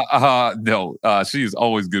 No, she is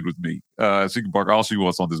always good with me. She can bark all she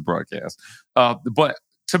wants on this broadcast. But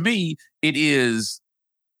to me, it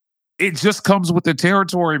just comes with the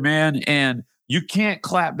territory, man. And you can't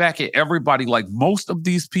clap back at everybody. Like most of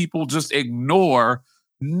these people just ignore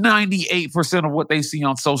 98% of what they see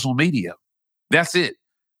on social media. That's it.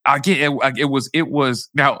 It was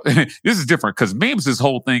now this is different because Memes'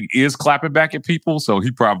 whole thing is clapping back at people. So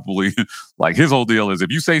he probably like his whole deal is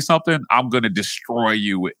if you say something, I'm going to destroy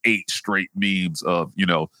you with 8 straight memes of,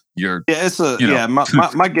 your.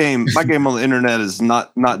 My game on the internet is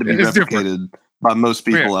not to be replicated by most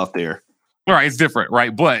people out there. Right, it's different,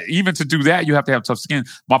 right? But even to do that, you have to have tough skin.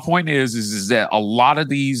 My point is that a lot of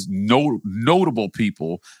these notable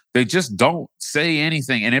people, they just don't say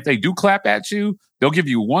anything. And if they do clap at you, they'll give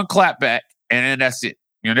you one clap back, and then that's it.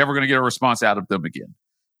 You're never going to get a response out of them again.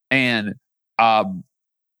 And,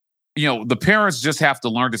 the parents just have to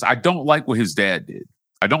learn this. I don't like what his dad did.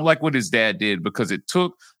 Because it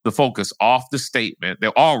took the focus off the statement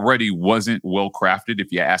that already wasn't well crafted,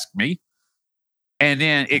 if you ask me. And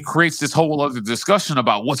then it creates this whole other discussion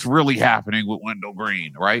about what's really happening with Wendell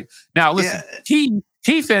Green, right? Now, listen, he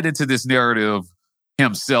fed into this narrative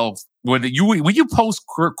himself. When you post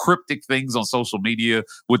cryptic things on social media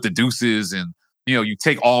with the deuces and, you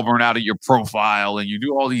take Auburn out of your profile and you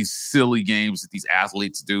do all these silly games that these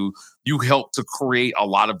athletes do, you help to create a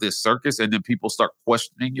lot of this circus, and then people start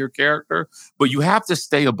questioning your character. But you have to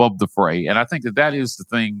stay above the fray. And I think that is the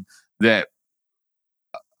thing that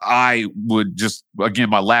I would just, again,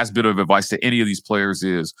 my last bit of advice to any of these players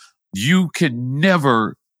is you can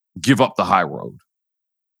never give up the high road.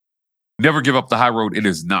 Never give up the high road. It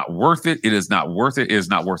is not worth it. It is not worth it. It is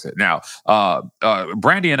not worth it. Now,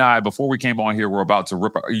 Brandy and I, before we came on here, we're about to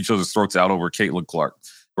rip each other's throats out over Caitlin Clark,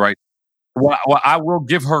 right? What I will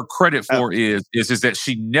give her credit for is that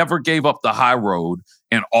she never gave up the high road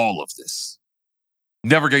in all of this.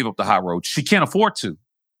 Never gave up the high road. She can't afford to.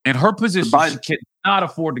 In her position, she cannot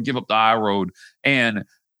afford to give up the high road. And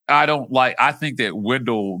I think that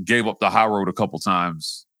Wendell gave up the high road a couple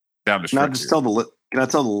times down the stretch. Can I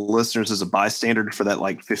tell the listeners as a bystander for that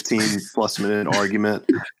 15 plus minute argument?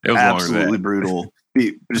 It was absolutely brutal.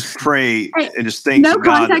 Just pray and just thank no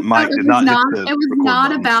God that context. Mike did not. It was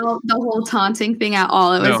not about the whole taunting thing at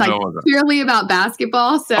all. It was purely about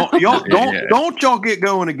basketball. So don't y'all get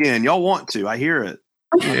going again. Y'all want to? I hear it.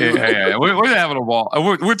 Yeah. We're having a ball.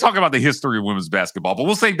 We're talking about the history of women's basketball, but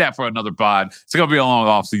we'll save that for another pod. It's going to be a long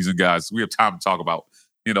off season, guys. We have time to talk about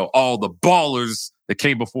all the ballers that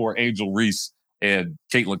came before Angel Reese and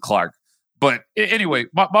Caitlin Clark. But anyway,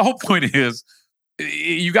 my whole point is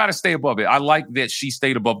you got to stay above it. I like that she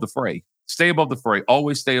stayed above the fray. Stay above the fray.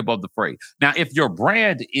 Always stay above the fray. Now, if your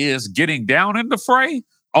brand is getting down in the fray,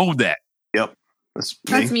 own that. Yep.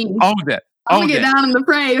 That's me. Own that. I'm going to get down in the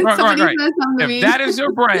fray. If somebody says something to me. If that is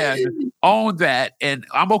your brand, own that. And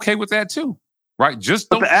I'm okay with that too. Right? Just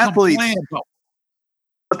don't complain about.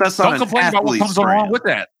 But that's not complain about what comes along with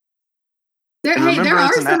that. There are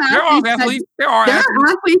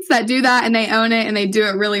athletes that do that and they own it and they do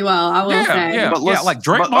it really well. I will say. Yeah, like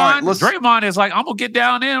Draymond. Draymond is like, I'm gonna get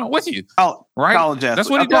down in with you. Right? College athlete.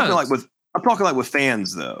 That's what he does. I'm talking with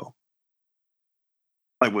fans though.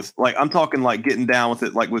 I'm talking getting down with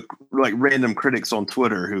it, with random critics on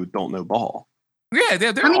Twitter who don't know ball.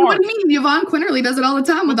 Yeah, what do you mean? Yvonne Quinterly does it all the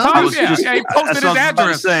time with all he posted his address. That's what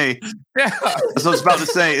I was about to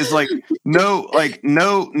say. Is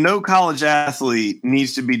no college athlete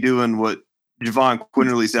needs to be doing what Yvonne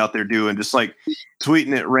Quinterly's out there doing, just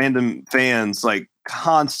tweeting at random fans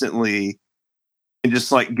constantly and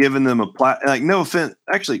just giving them a no offense,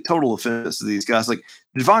 actually total offense to these guys.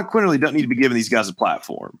 Yvonne Quinterly doesn't need to be giving these guys a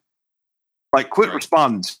platform. Quit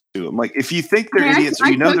responding to them. If you think they're idiots or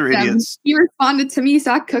you know they're idiots. He responded to me,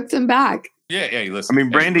 so I cooked him back. Yeah, listen. I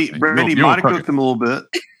mean, Brandy might have cooked him a little bit.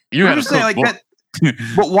 You had to say that.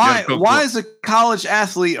 But why as a college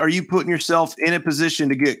athlete are you putting yourself in a position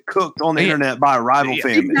to get cooked on the internet by a rival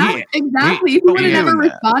family? Exactly. If he would have never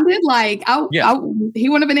responded, he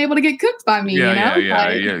wouldn't have been able to get cooked by me.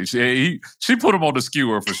 Yeah. She put him on the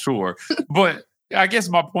skewer for sure. But I guess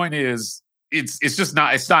my point is, it's just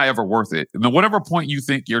not ever worth it. And whatever point you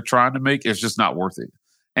think you're trying to make, it's just not worth it.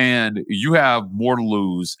 And you have more to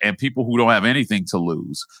lose, and people who don't have anything to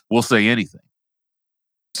lose will say anything.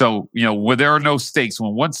 So, when there are no stakes,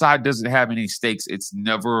 when one side doesn't have any stakes, it's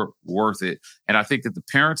never worth it. And I think that the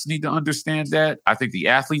parents need to understand that. I think the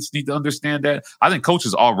athletes need to understand that. I think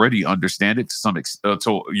coaches already understand it to some extent.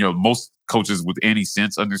 Most coaches with any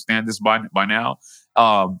sense understand this by now.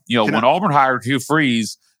 When Auburn hired Hugh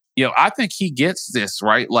Freeze, I think he gets this,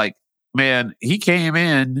 right? Man, he came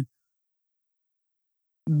in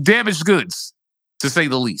damaged goods, to say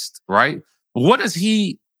the least, right? What does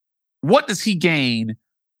he gain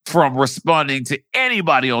from responding to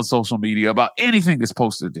anybody on social media about anything that's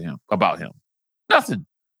posted to him about him? Nothing.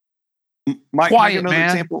 Mike, quiet, man.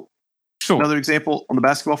 Example? Sure. Another example on the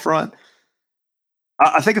basketball front.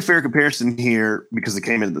 I think a fair comparison here, because they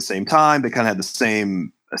came in at the same time, they kind of had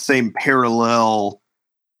the same parallel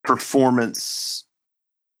performance,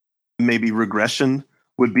 maybe regression,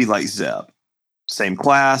 would be Zep. Same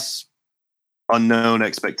class, unknown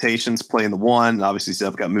expectations, playing the one. Obviously,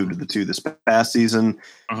 Zep got moved to the two this past season,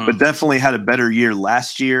 but definitely had a better year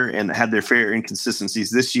last year and had their fair inconsistencies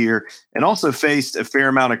this year, and also faced a fair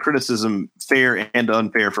amount of criticism, fair and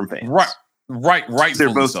unfair, from fans. Right. They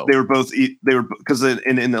were both because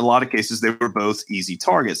in a lot of cases they were both easy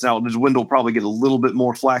targets. Now, does Wendell probably get a little bit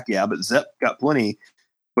more flack? Yeah, but Zep got plenty.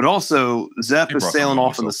 But also, Zep is sailing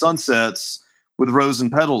off in the sunsets with rose and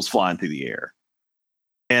petals flying through the air.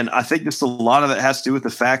 And I think just a lot of it has to do with the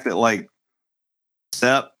fact that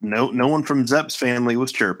Zep, no one from Zep's family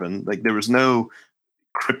was chirping. There was no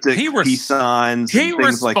cryptic peace signs and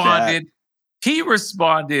things like that. He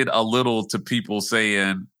responded a little to people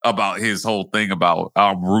saying about his whole thing about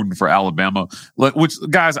rooting for Alabama. Which,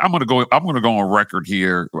 guys, I'm gonna go on record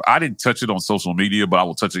here. I didn't touch it on social media, but I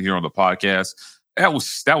will touch it here on the podcast. That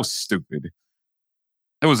was stupid.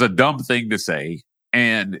 It was a dumb thing to say.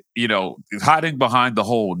 And, hiding behind the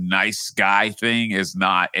whole nice guy thing is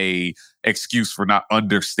not a excuse for not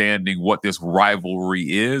understanding what this rivalry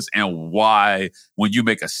is and why when you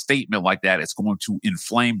make a statement like that, it's going to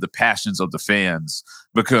inflame the passions of the fans.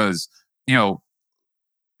 Because,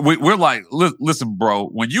 we're like, listen, bro,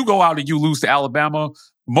 when you go out and you lose to Alabama,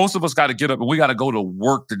 most of us got to get up and we got to go to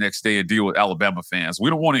work the next day and deal with Alabama fans. We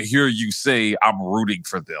don't want to hear you say, I'm rooting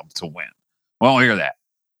for them to win. We don't hear that.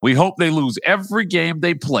 We hope they lose every game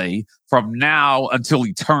they play from now until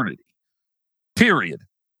eternity. Period.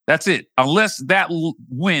 That's it. Unless that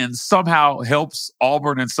win somehow helps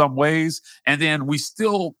Auburn in some ways, and then we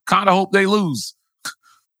still kind of hope they lose.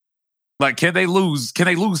 Like, can they lose? Can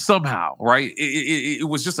they lose somehow? Right? It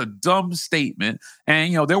was just a dumb statement,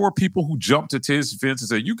 and there were people who jumped to his defense and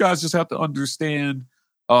said, "You guys just have to understand,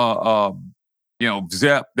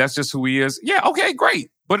 Zepp. That's just who he is." Yeah, okay, great,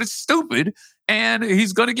 but it's stupid. And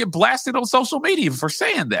he's going to get blasted on social media for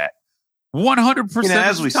saying that 100% of the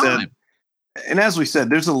time. As we said,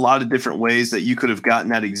 there's a lot of different ways that you could have gotten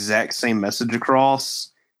that exact same message across.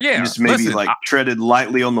 Yeah. You just maybe treaded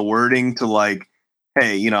lightly on the wording to like,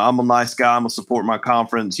 hey, I'm a nice guy. I'm going to support my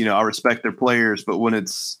conference. I respect their players. But when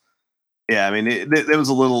it's, there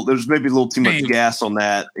was maybe a little too much gas on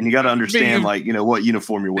that. And you got to understand, what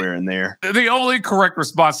uniform you're wearing there. The only correct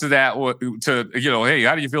response to that, hey,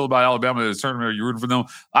 how do you feel about Alabama in the tournament? Are you rooting for them?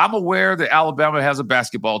 I'm aware that Alabama has a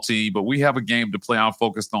basketball team, but we have a game to play. I'm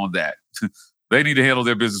focused on that. They need to handle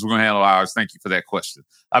their business. We're going to handle ours. Thank you for that question.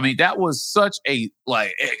 That was such a,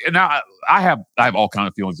 and now I have all kinds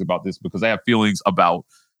of feelings about this because I have feelings about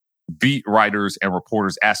beat writers and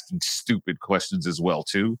reporters asking stupid questions as well,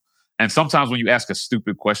 too. And sometimes when you ask a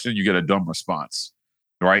stupid question, you get a dumb response,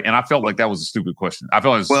 right? And I felt like that was a stupid question.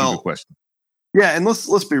 Stupid question. Yeah, and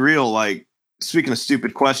let's be real. Like, speaking of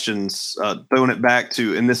stupid questions, throwing it back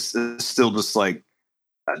to, and this is still just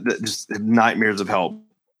just nightmares of how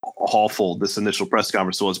awful this initial press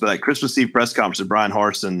conference was. But that Christmas Eve press conference with Brian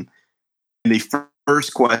Harsin, the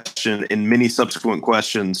first question and many subsequent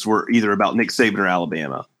questions were either about Nick Saban or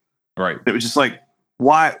Alabama. Right. It was just like,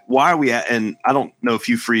 why are we at, and I don't know if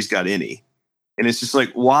Hugh Freeze got any. And it's just like,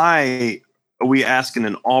 why are we asking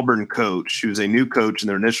an Auburn coach who's a new coach in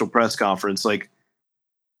their initial press conference, like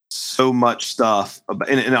so much stuff about,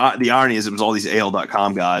 and the irony is it was all these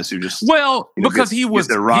AL.com guys who just, because he was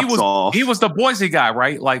the Boise guy,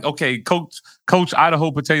 right? Like, okay, coach Idaho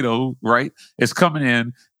Potato, right, is coming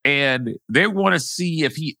in. And they want to see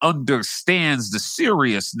if he understands the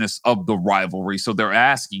seriousness of the rivalry. So they're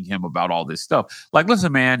asking him about all this stuff. Like,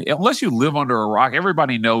 listen, man, unless you live under a rock,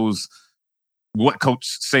 everybody knows what Coach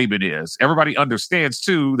Saban is. Everybody understands,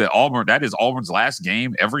 too, that that is Auburn's last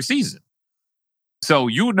game every season. So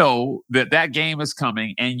that game is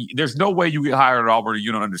coming. And there's no way you get hired at Auburn and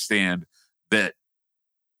you don't understand that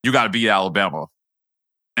you got to beat Alabama.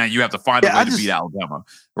 And you have to find a way to beat Alabama,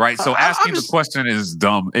 right? So asking the question is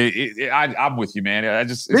dumb. I'm with you, man.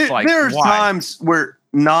 There's times where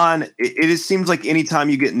it seems like anytime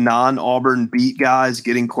you get non-Auburn beat guys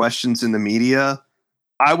getting questions in the media,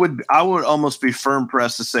 I would almost be firm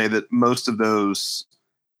pressed to say that most of those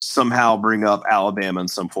somehow bring up Alabama in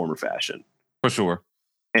some form or fashion. For sure.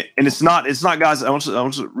 And it's not guys. I want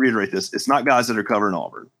to reiterate this. It's not guys that are covering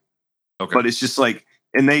Auburn. Okay. But it's just like,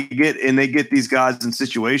 and they get these guys in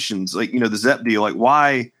situations like, the Zepp deal. Like,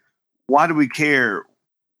 why do we care?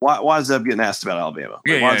 Why is Zepp getting asked about Alabama?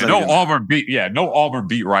 Like, no Auburn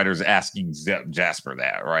beat writers asking Zepp Jasper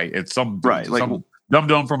that, right? It's some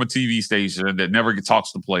dumb from a TV station that never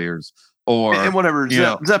talks to players and whatever.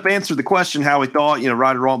 Zepp answered the question how he thought,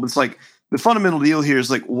 right or wrong. But it's like the fundamental deal here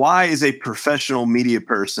is like, why is a professional media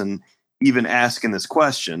person even asking this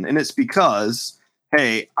question? And it's because,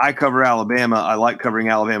 hey, I cover Alabama. I like covering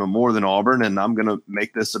Alabama more than Auburn, and I'm going to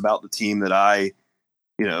make this about the team that I,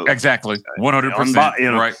 exactly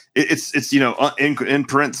 100%. Right? It's in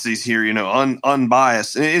parentheses here,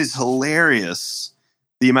 unbiased, and it is hilarious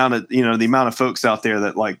the amount of folks out there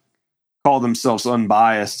that like call themselves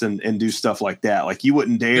unbiased and do stuff like that. Like, you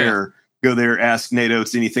wouldn't dare go there ask Nate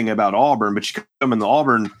Oates anything about Auburn, but you come in the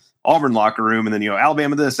Auburn locker room, and then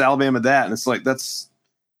Alabama this, Alabama that, and it's like that's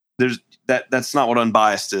not what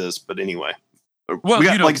unbiased is. But anyway, we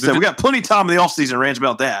got plenty of time in the offseason to rant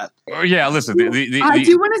about that. Yeah, listen. I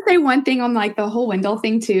do want to say one thing on like the whole Wendell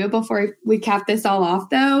thing too before we cap this all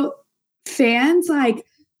off. Though fans, like,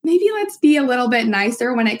 maybe let's be a little bit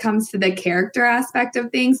nicer when it comes to the character aspect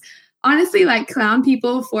of things. Honestly, like, clown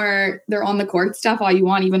people for their on the court stuff all you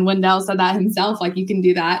want. Even Wendell said that himself, like, you can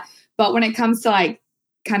do that. But when it comes to, like,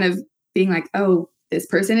 kind of being like, oh, this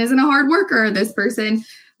person isn't a hard worker, this person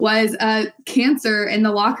was a cancer in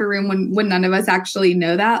the locker room, when none of us actually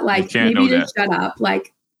know that, like, maybe just shut up.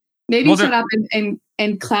 Like, maybe shut up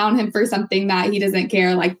and clown him for something that he doesn't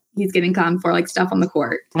care, like he's getting clowned for, like, stuff on the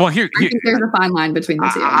court. Well, I think there's a fine line between the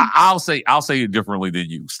two. I'll say it differently than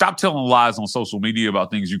you. Stop telling lies on social media about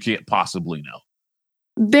things you can't possibly know.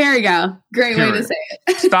 There you go. Great way to say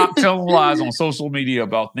it. Stop telling lies on social media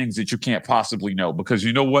about things that you can't possibly know, because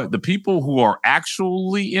you know what? The people who are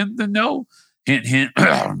actually in the know, hint, hint,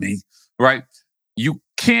 me, right? You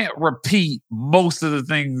can't repeat most of the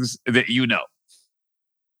things that you know.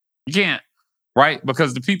 You can't. Right?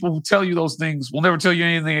 Because the people who tell you those things will never tell you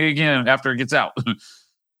anything again after it gets out.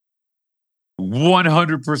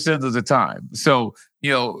 100% of the time. So,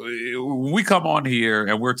 when we come on here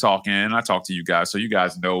and we're talking, and I talk to you guys, so you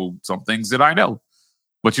guys know some things that I know.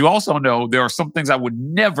 But you also know there are some things I would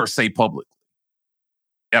never say publicly.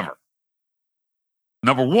 Ever.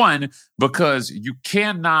 Number one, because you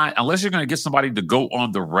cannot, unless you're going to get somebody to go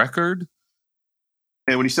on the record.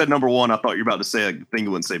 And when you said number one, I thought you were about to say a thing you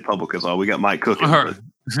wouldn't say public because we got Mike cooking.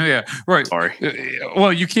 Yeah, right. Sorry.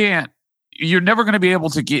 Well, you can't. You're never going to be able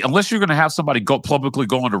to get, unless you're going to have somebody publicly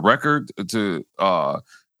go on the record to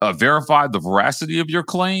verify the veracity of your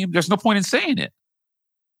claim. There's no point in saying it.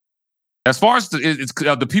 As far as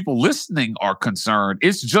the people listening are concerned,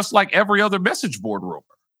 it's just like every other message board rumor.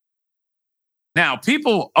 Now,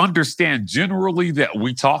 people understand generally that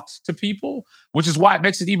we talked to people, which is why it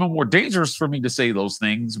makes it even more dangerous for me to say those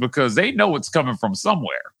things, because they know it's coming from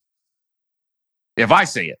somewhere. If I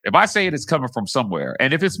say it, it's coming from somewhere.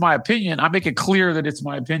 And if it's my opinion, I make it clear that it's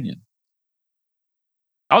my opinion.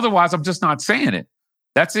 Otherwise, I'm just not saying it.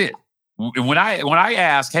 That's it. When I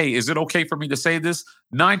ask, hey, is it okay for me to say this?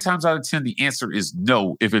 9 times out of 10, the answer is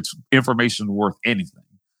no, if it's information worth anything.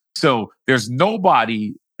 So there's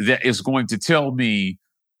nobody that is going to tell me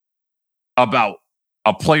about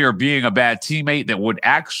a player being a bad teammate that would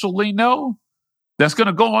actually know, that's going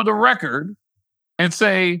to go on the record and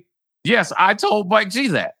say, yes, I told Mike G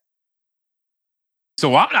that.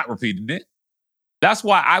 So I'm not repeating it. That's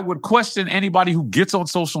why I would question anybody who gets on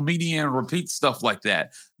social media and repeats stuff like that,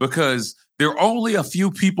 because there are only a few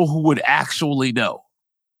people who would actually know.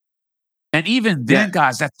 And even then,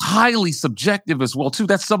 guys, that's highly subjective as well, too.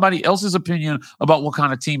 That's somebody else's opinion about what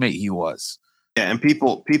kind of teammate he was. Yeah, and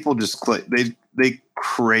people just they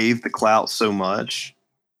crave the clout so much,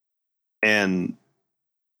 and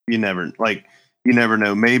you never know.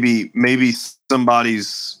 Maybe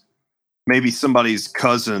somebody's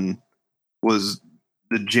cousin was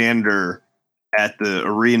the janitor at the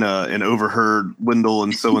arena and overheard Wendell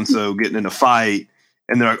and so getting in a fight.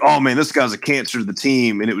 And they're like, oh, man, this guy's a cancer to the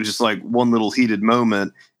team. And it was just like one little heated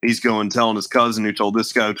moment. He's going telling his cousin who told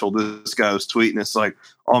this guy was tweeting. It's like,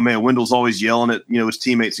 oh, man, Wendell's always yelling at, his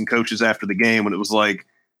teammates and coaches after the game. When it was like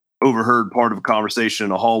overheard part of a conversation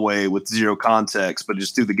in a hallway with zero context, but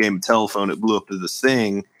just through the game of telephone, it blew up to this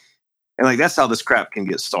thing. And like, that's how this crap can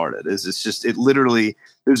get started. It literally,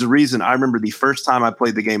 there's a reason. I remember the first time I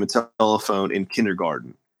played the game of telephone in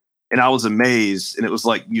kindergarten, and I was amazed. And it was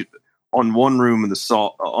like, on one room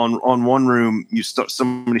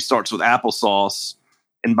somebody starts with applesauce,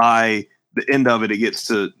 and by the end of it, it gets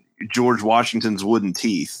to George Washington's wooden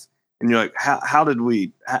teeth. And you're like, how did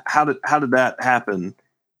that happen?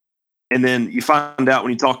 And then you find out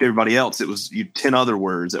when you talk to everybody else, it was 10 other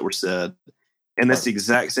words that were said. And that's the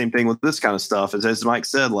exact same thing with this kind of stuff, as Mike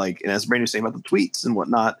said, like, and as Brandon was saying about the tweets and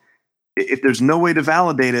whatnot, if there's no way to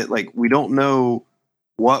validate it, like, we don't know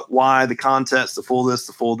why, the context, the full this,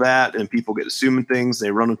 the full that, and people get assuming things,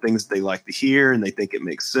 they run with things that they like to hear, and they think it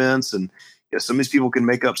makes sense. And some of these people can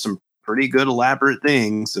make up some pretty good elaborate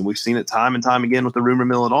things, and we've seen it time and time again with the rumor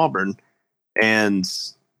mill at Auburn. And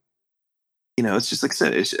it's just like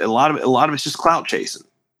I said, a lot of it's just clout chasing.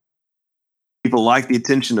 People like the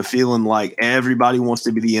attention of feeling like everybody wants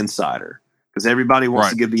to be the insider, because everybody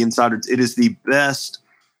wants to give the insider. It is the best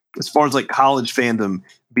as far as like college fandom.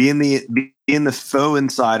 Being the faux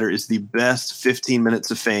insider is the best 15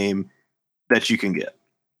 minutes of fame that you can get.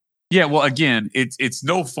 Yeah, well, again, it's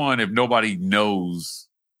no fun if nobody knows,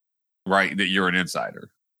 right, that you're an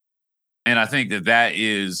insider. And I think that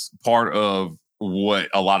is part of what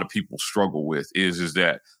a lot of people struggle with is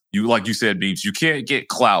that you, like you said, Beeps, you can't get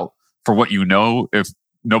clout for what you know if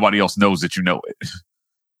nobody else knows that you know it.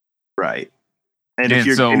 Right. And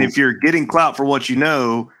if you're getting clout for what you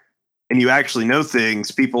know, and you actually know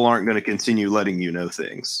things, people aren't going to continue letting you know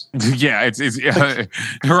things. Yeah, it's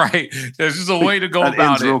right. There's just a way to go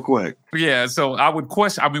about it real quick. Yeah, so I would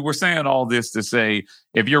question. I mean, we're saying all this to say,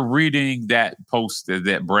 if you're reading that post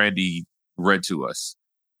that Brandy read to us,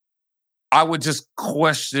 I would just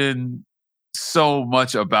question so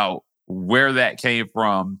much about where that came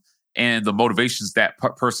from and the motivations that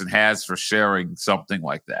person has for sharing something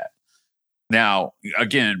like that. Now,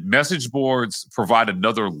 again, message boards provide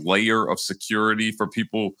another layer of security for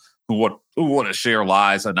people who want to share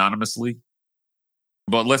lies anonymously.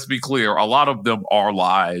 But let's be clear, a lot of them are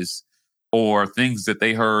lies or things that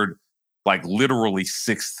they heard like literally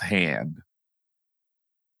sixth hand.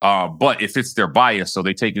 But it fits their bias, so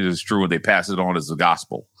they take it as true and they pass it on as the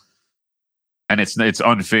gospel. And it's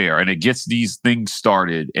unfair, and it gets these things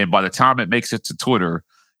started. And by the time it makes it to Twitter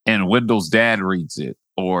and Wendell's dad reads it,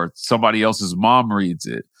 or somebody else's mom reads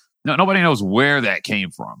it, nobody knows where that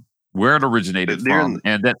came from, where it originated from,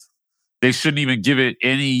 and that they shouldn't even give it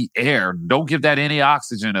any air. Don't give that any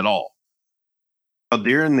oxygen at all.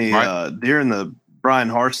 During the Brian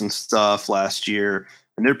Harsin stuff last year,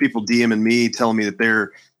 and there are people DMing me telling me that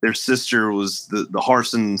their sister was the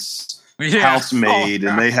Harsons' housemaid,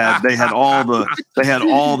 and they had all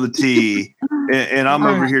the tea, and I'm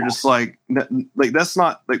over here just like that's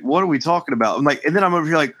not like, what are we talking about? I'm like, and then I'm over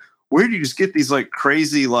here like, where do you just get these like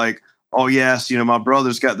crazy like, oh yes, my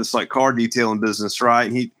brother's got this like car detailing business, right?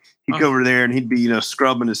 And he'd go over there and he'd be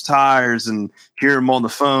scrubbing his tires and hear him on the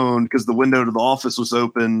phone because the window to the office was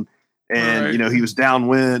open, and he was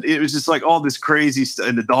downwind. It was just like all this crazy stuff,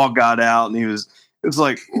 and the dog got out, and it was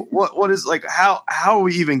like, what is, like, how are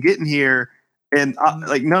we even getting here? And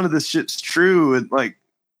like, none of this shit's true. And like,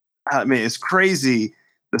 I mean, it's crazy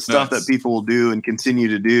the stuff that people will do and continue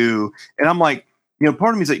to do. And I'm like,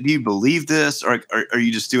 part of me is like, do you believe this? Or are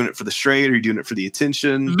you just doing it for the straight? Or are you doing it for the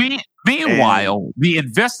attention? Meanwhile, the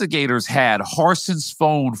investigators had Harson's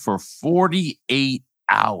phone for 48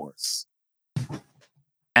 hours.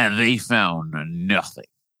 And they found nothing.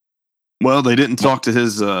 Well, they didn't talk to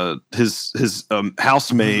his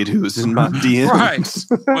housemaid who was in my DMs. Right.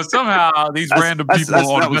 But somehow these random people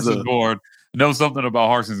on the message board know something about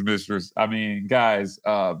Harson's mistress. I mean, guys,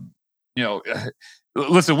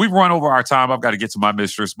 listen, we've run over our time. I've got to get to my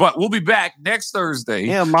mistress, but we'll be back next Thursday.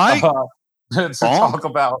 Yeah, Mike. To talk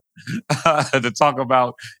about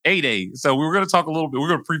 8A. So we were going to talk a little bit. We're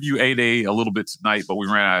going to preview 8A a little bit tonight, but we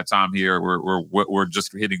ran out of time here. We're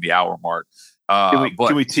just hitting the hour mark.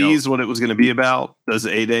 Can we tease what it was going to be about? Does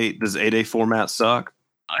 8A format suck?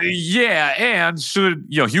 Yeah, and should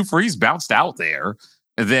Hugh Freeze bounced out there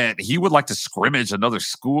that he would like to scrimmage another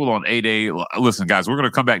school on 8A. Listen, guys, we're going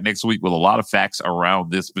to come back next week with a lot of facts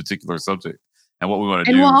around this particular subject and what we want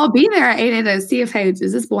to do. And we'll all be there at 8A to see if, hey,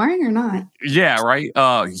 is this boring or not? Yeah, right.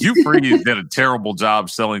 Hugh Freeze did a terrible job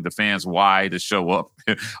selling the fans why to show up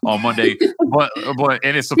on Monday, but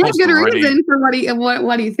and it's supposed to good rain. Reason for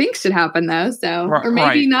what he thinks should happen though. So or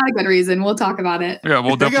maybe not a good reason. We'll talk about it. Yeah,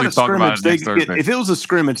 we'll definitely talk about it next Thursday. If it was a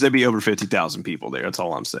scrimmage, there'd be over 50,000 people there. That's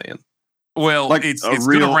all I'm saying. Well, like it's a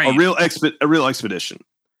real expedition.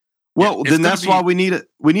 Well, then that's why we need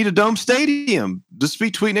a dome stadium. Just be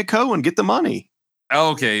tweeting at Cohen, get the money.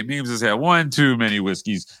 Okay, Memes has had one too many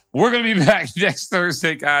whiskeys. We're going to be back next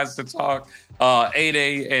Thursday, guys, to talk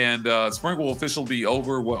 8A, and spring will officially be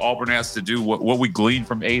over, what Auburn has to do, what we glean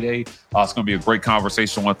from 8A. It's going to be a great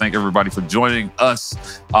conversation. I want to thank everybody for joining us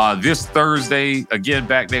this Thursday. Again,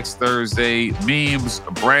 back next Thursday. Memes,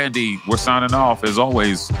 Brandy, we're signing off. As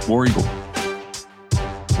always, War Eagle.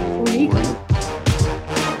 War Eagle.